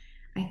help,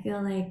 I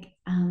feel like,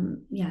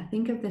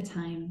 think of the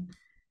time.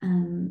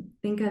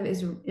 Think of,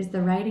 is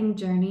the writing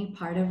journey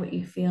part of what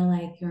you feel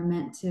like you're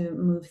meant to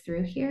move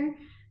through here?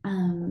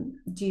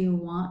 Do you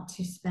want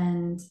to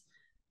spend,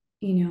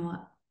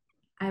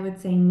 I would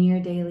say near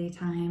daily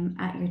time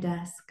at your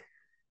desk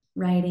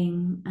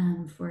writing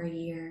for a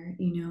year,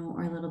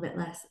 or a little bit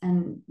less?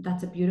 And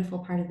that's a beautiful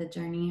part of the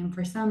journey. And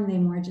for some, they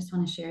more just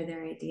want to share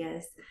their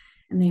ideas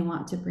and they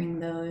want to bring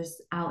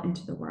those out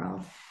into the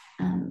world.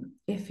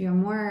 If you're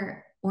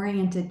more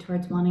oriented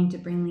towards wanting to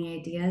bring the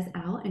ideas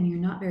out and you're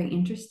not very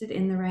interested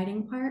in the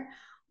writing part,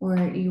 or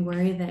you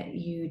worry that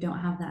you don't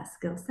have that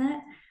skill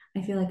set,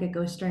 I feel like a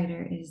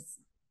ghostwriter is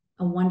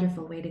a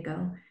wonderful way to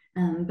go.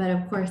 But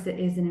of course, it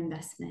is an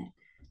investment.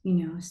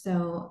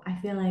 So I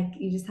feel like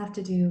you just have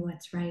to do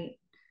what's right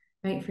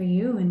for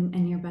you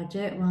and your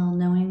budget, while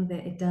knowing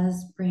that it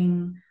does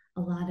bring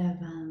a lot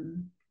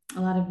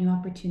of new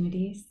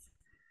opportunities.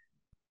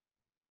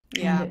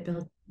 Yeah. And it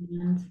builds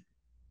demand.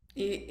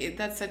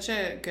 That's such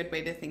a good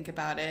way to think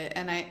about it.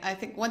 And I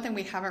think one thing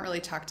we haven't really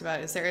talked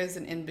about is there is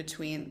an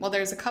in-between. Well,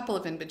 there's a couple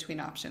of in-between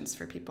options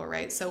for people,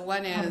 right? So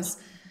one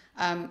is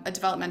a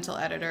developmental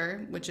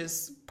editor, which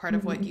is part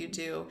of what you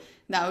do.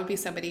 That would be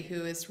somebody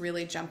who is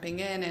really jumping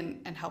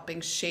in and helping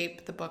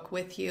shape the book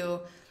with you.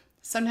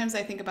 Sometimes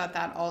I think about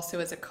that also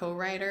as a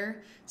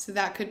co-writer. So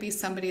that could be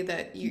somebody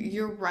that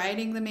you're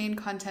writing the main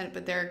content,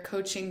 but they're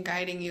coaching,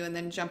 guiding you, and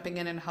then jumping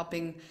in and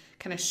helping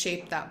kind of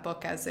shape that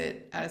book as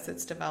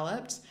it's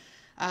developed.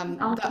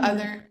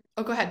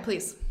 Go ahead,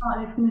 please.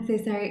 I was going to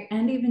say, sorry,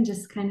 and even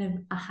just kind of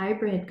a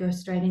hybrid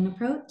ghostwriting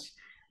approach,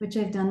 which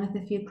I've done with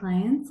a few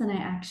clients and I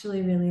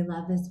actually really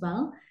love as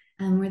well,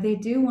 where they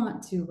do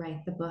want to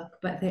write the book,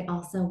 but they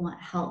also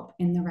want help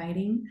in the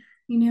writing,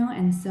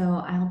 and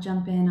so I'll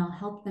jump in, I'll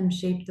help them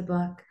shape the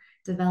book,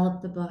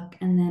 develop the book,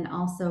 and then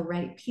also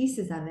write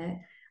pieces of it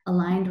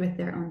aligned with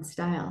their own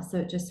style. So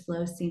it just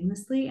flows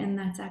seamlessly. And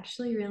that's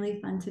actually really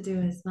fun to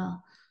do as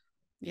well.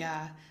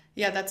 Yeah.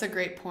 Yeah, that's a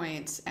great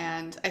point.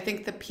 And I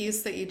think the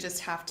piece that you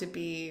just have to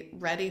be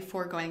ready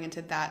for going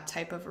into that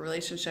type of a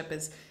relationship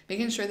is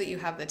making sure that you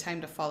have the time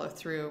to follow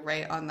through,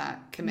 right, on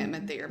that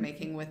commitment that you're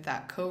making with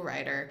that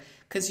co-writer,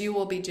 because you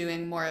will be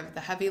doing more of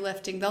the heavy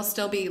lifting. They'll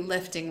still be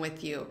lifting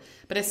with you,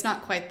 but it's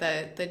not quite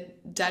the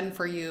done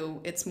for you.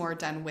 It's more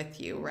done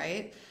with you,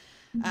 right?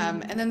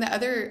 And then the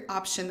other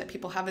option that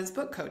people have is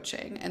book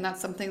coaching, and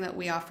that's something that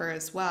we offer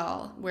as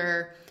well,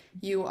 where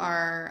you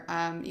are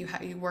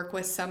you work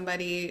with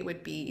somebody. It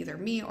would be either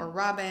me or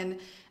Robin,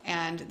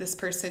 and this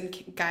person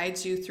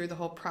guides you through the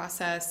whole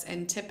process.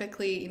 And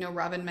typically,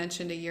 Robin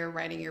mentioned a year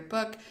writing your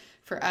book.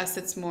 For us,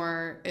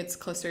 it's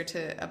closer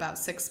to about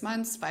 6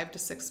 months, 5 to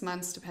 6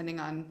 months, depending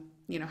on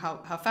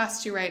how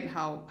fast you write and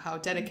how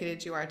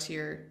dedicated you are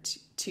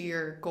to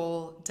your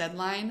goal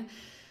deadline.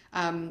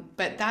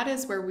 But that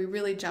is where we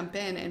really jump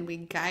in and we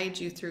guide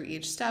you through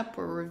each step.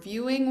 We're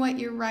reviewing what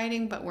you're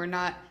writing, but we're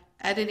not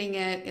editing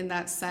it in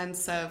that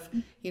sense of,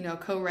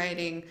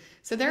 co-writing.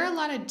 So there are a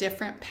lot of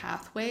different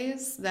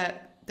pathways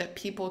that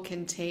people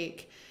can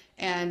take.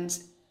 And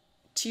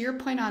to your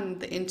point on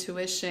the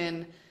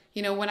intuition,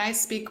 when I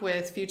speak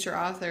with future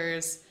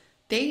authors,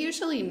 they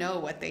usually know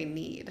what they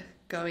need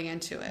going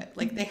into it.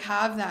 Like they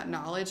have that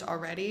knowledge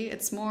already.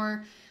 It's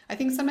more, I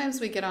think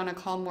sometimes we get on a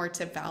call more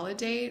to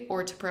validate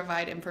or to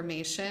provide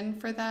information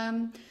for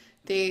them.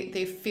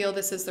 They feel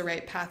this is the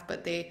right path,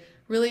 but they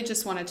really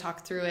just want to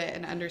talk through it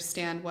and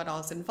understand what all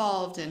is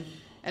involved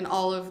and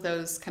all of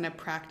those kind of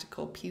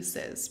practical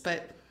pieces.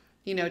 But,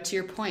 to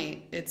your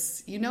point,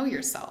 it's,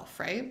 yourself,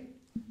 right?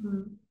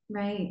 Mm-hmm.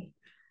 Right.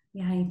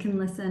 Yeah, you can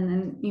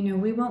listen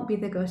and, we won't be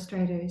the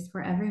ghostwriters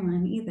for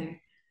everyone either.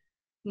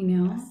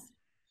 Yes.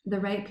 The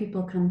right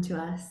people come to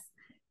us,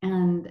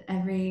 and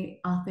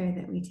every author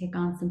that we take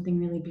on, something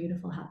really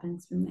beautiful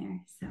happens from there.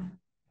 So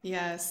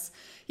yes.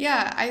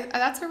 Yeah,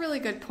 that's a really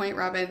good point,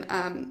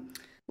 Robin.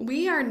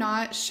 We are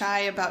not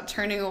shy about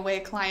turning away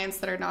clients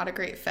that are not a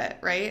great fit,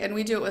 right? And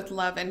we do it with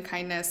love and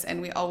kindness,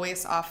 and we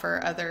always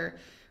offer other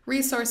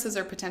resources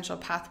or potential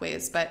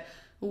pathways, but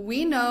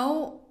we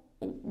know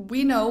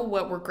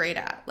what we're great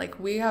at. Like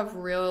we have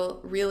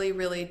really,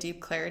 really deep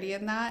clarity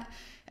in that.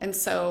 And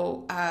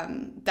so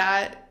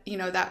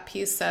that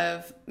piece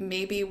of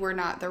maybe we're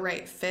not the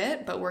right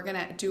fit, but we're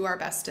going to do our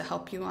best to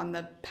help you on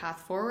the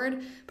path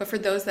forward. But for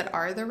those that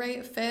are the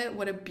right fit,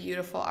 what a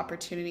beautiful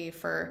opportunity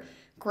for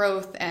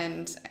growth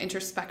and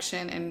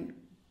introspection and,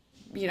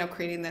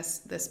 creating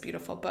this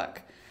beautiful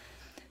book.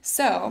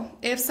 So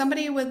if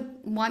somebody would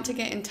want to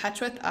get in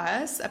touch with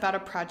us about a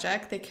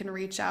project, they can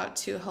reach out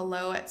to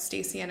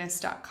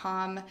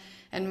hello@stacyennis.com.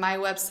 And my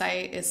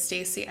website is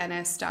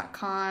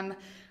stacyennis.com.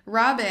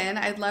 Robin,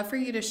 I'd love for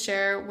you to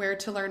share where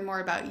to learn more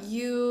about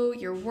you,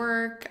 your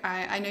work.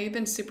 I know you've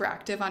been super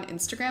active on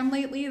Instagram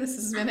lately. This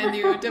has been a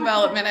new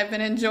development I've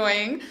been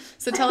enjoying.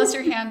 So tell us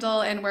your handle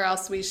and where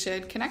else we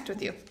should connect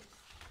with you.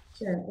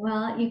 Sure.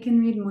 Well, you can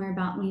read more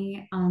about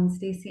me on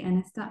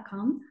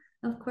stacyennis.com,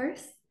 of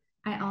course.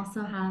 I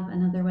also have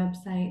another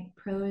website,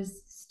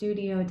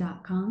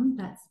 prosestudio.com.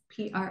 That's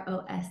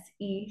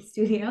PROSE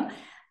studio.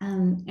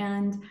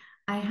 And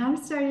I have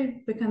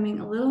started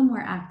becoming a little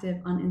more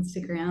active on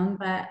Instagram,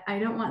 but I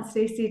don't want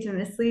Stacy to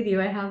mislead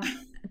you. I have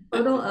a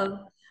total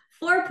of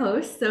 4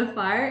 posts so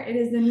far. It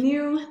is a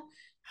new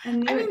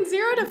 0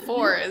 to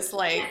 4 is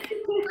like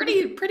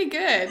pretty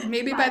good.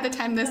 Maybe by the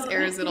time this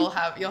airs, you'll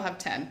have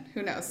 10.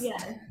 Who knows?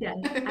 Yes.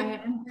 I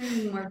am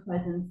bringing more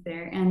presence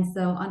there. And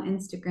so on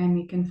Instagram,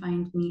 you can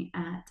find me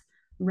at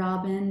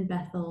Robin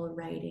Bethel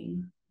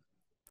Writing.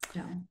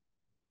 So.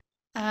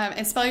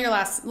 And spell your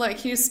last. Can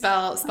you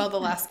spell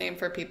the last name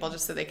for people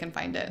just so they can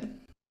find it?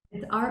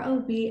 It's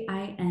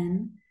ROBINBETHEL.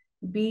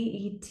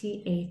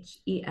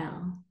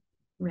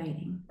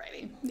 Writing.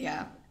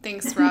 Yeah.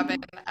 Thanks,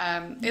 Robin.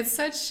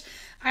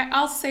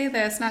 I'll say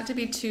this, not to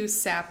be too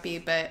sappy,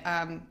 but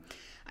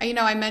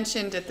I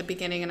mentioned at the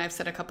beginning, and I've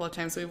said a couple of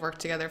times, we've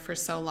worked together for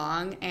so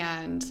long,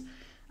 and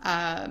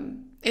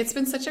it's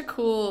been such a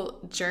cool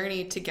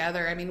journey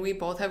together. I mean, we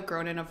both have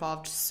grown and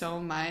evolved so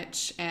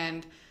much,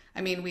 and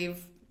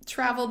we've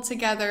traveled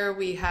together.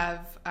 We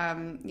have,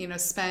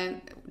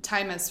 spent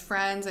time as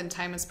friends and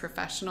time as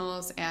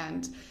professionals,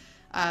 and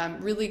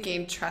really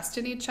gained trust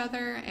in each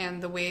other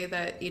and the way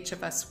that each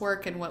of us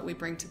work and what we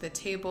bring to the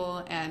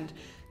table, and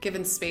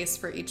given space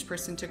for each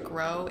person to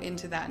grow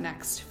into that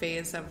next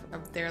phase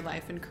of their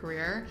life and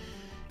career.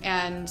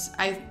 And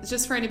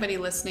just for anybody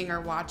listening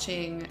or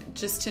watching,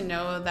 just to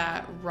know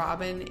that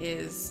Robin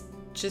is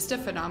just a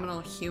phenomenal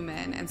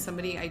human and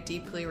somebody I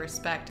deeply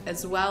respect,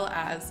 as well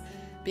as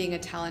being a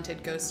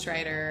talented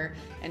ghostwriter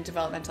and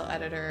developmental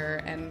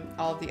editor and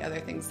all of the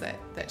other things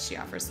that she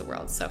offers the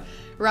world. So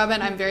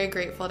Robin, I'm very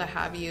grateful to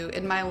have you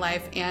in my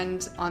life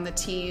and on the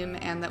team,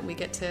 and that we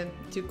get to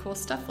do cool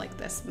stuff like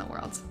this in the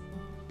world.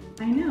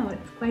 I know,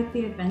 it's quite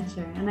the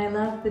adventure, and I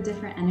love the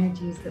different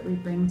energies that we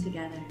bring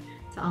together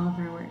to all of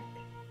our work.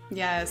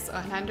 Yes,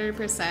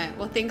 100%.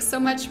 Well, thanks so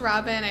much,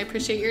 Robin. I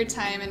appreciate your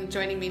time and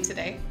joining me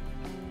today.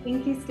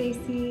 Thank you,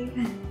 Stacy.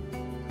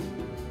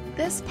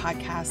 This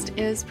podcast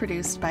is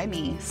produced by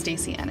me,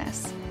 Stacey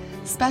Ennis.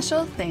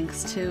 Special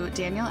thanks to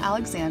Daniel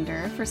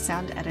Alexander for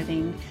sound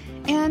editing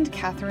and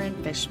Catherine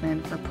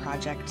Fishman for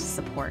project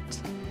support.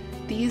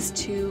 These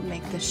two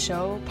make the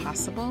show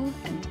possible,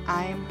 and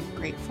I'm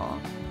grateful.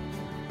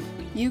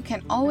 You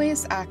can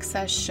always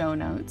access show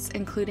notes,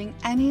 including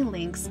any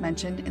links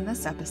mentioned in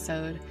this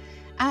episode,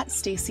 at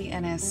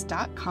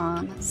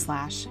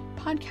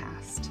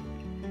stacyennis.com/podcast.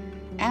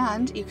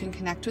 And you can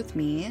connect with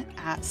me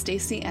at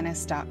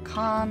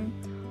stacyennis.com,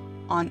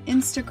 on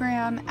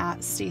Instagram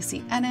at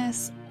Stacey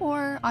Ennis,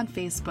 or on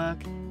Facebook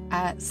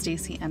at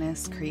Stacey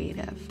Ennis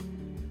Creative.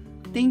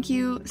 Thank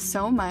you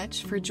so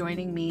much for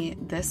joining me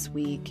this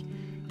week.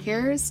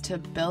 Here's to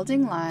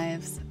building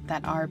lives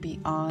that are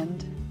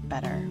beyond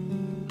better.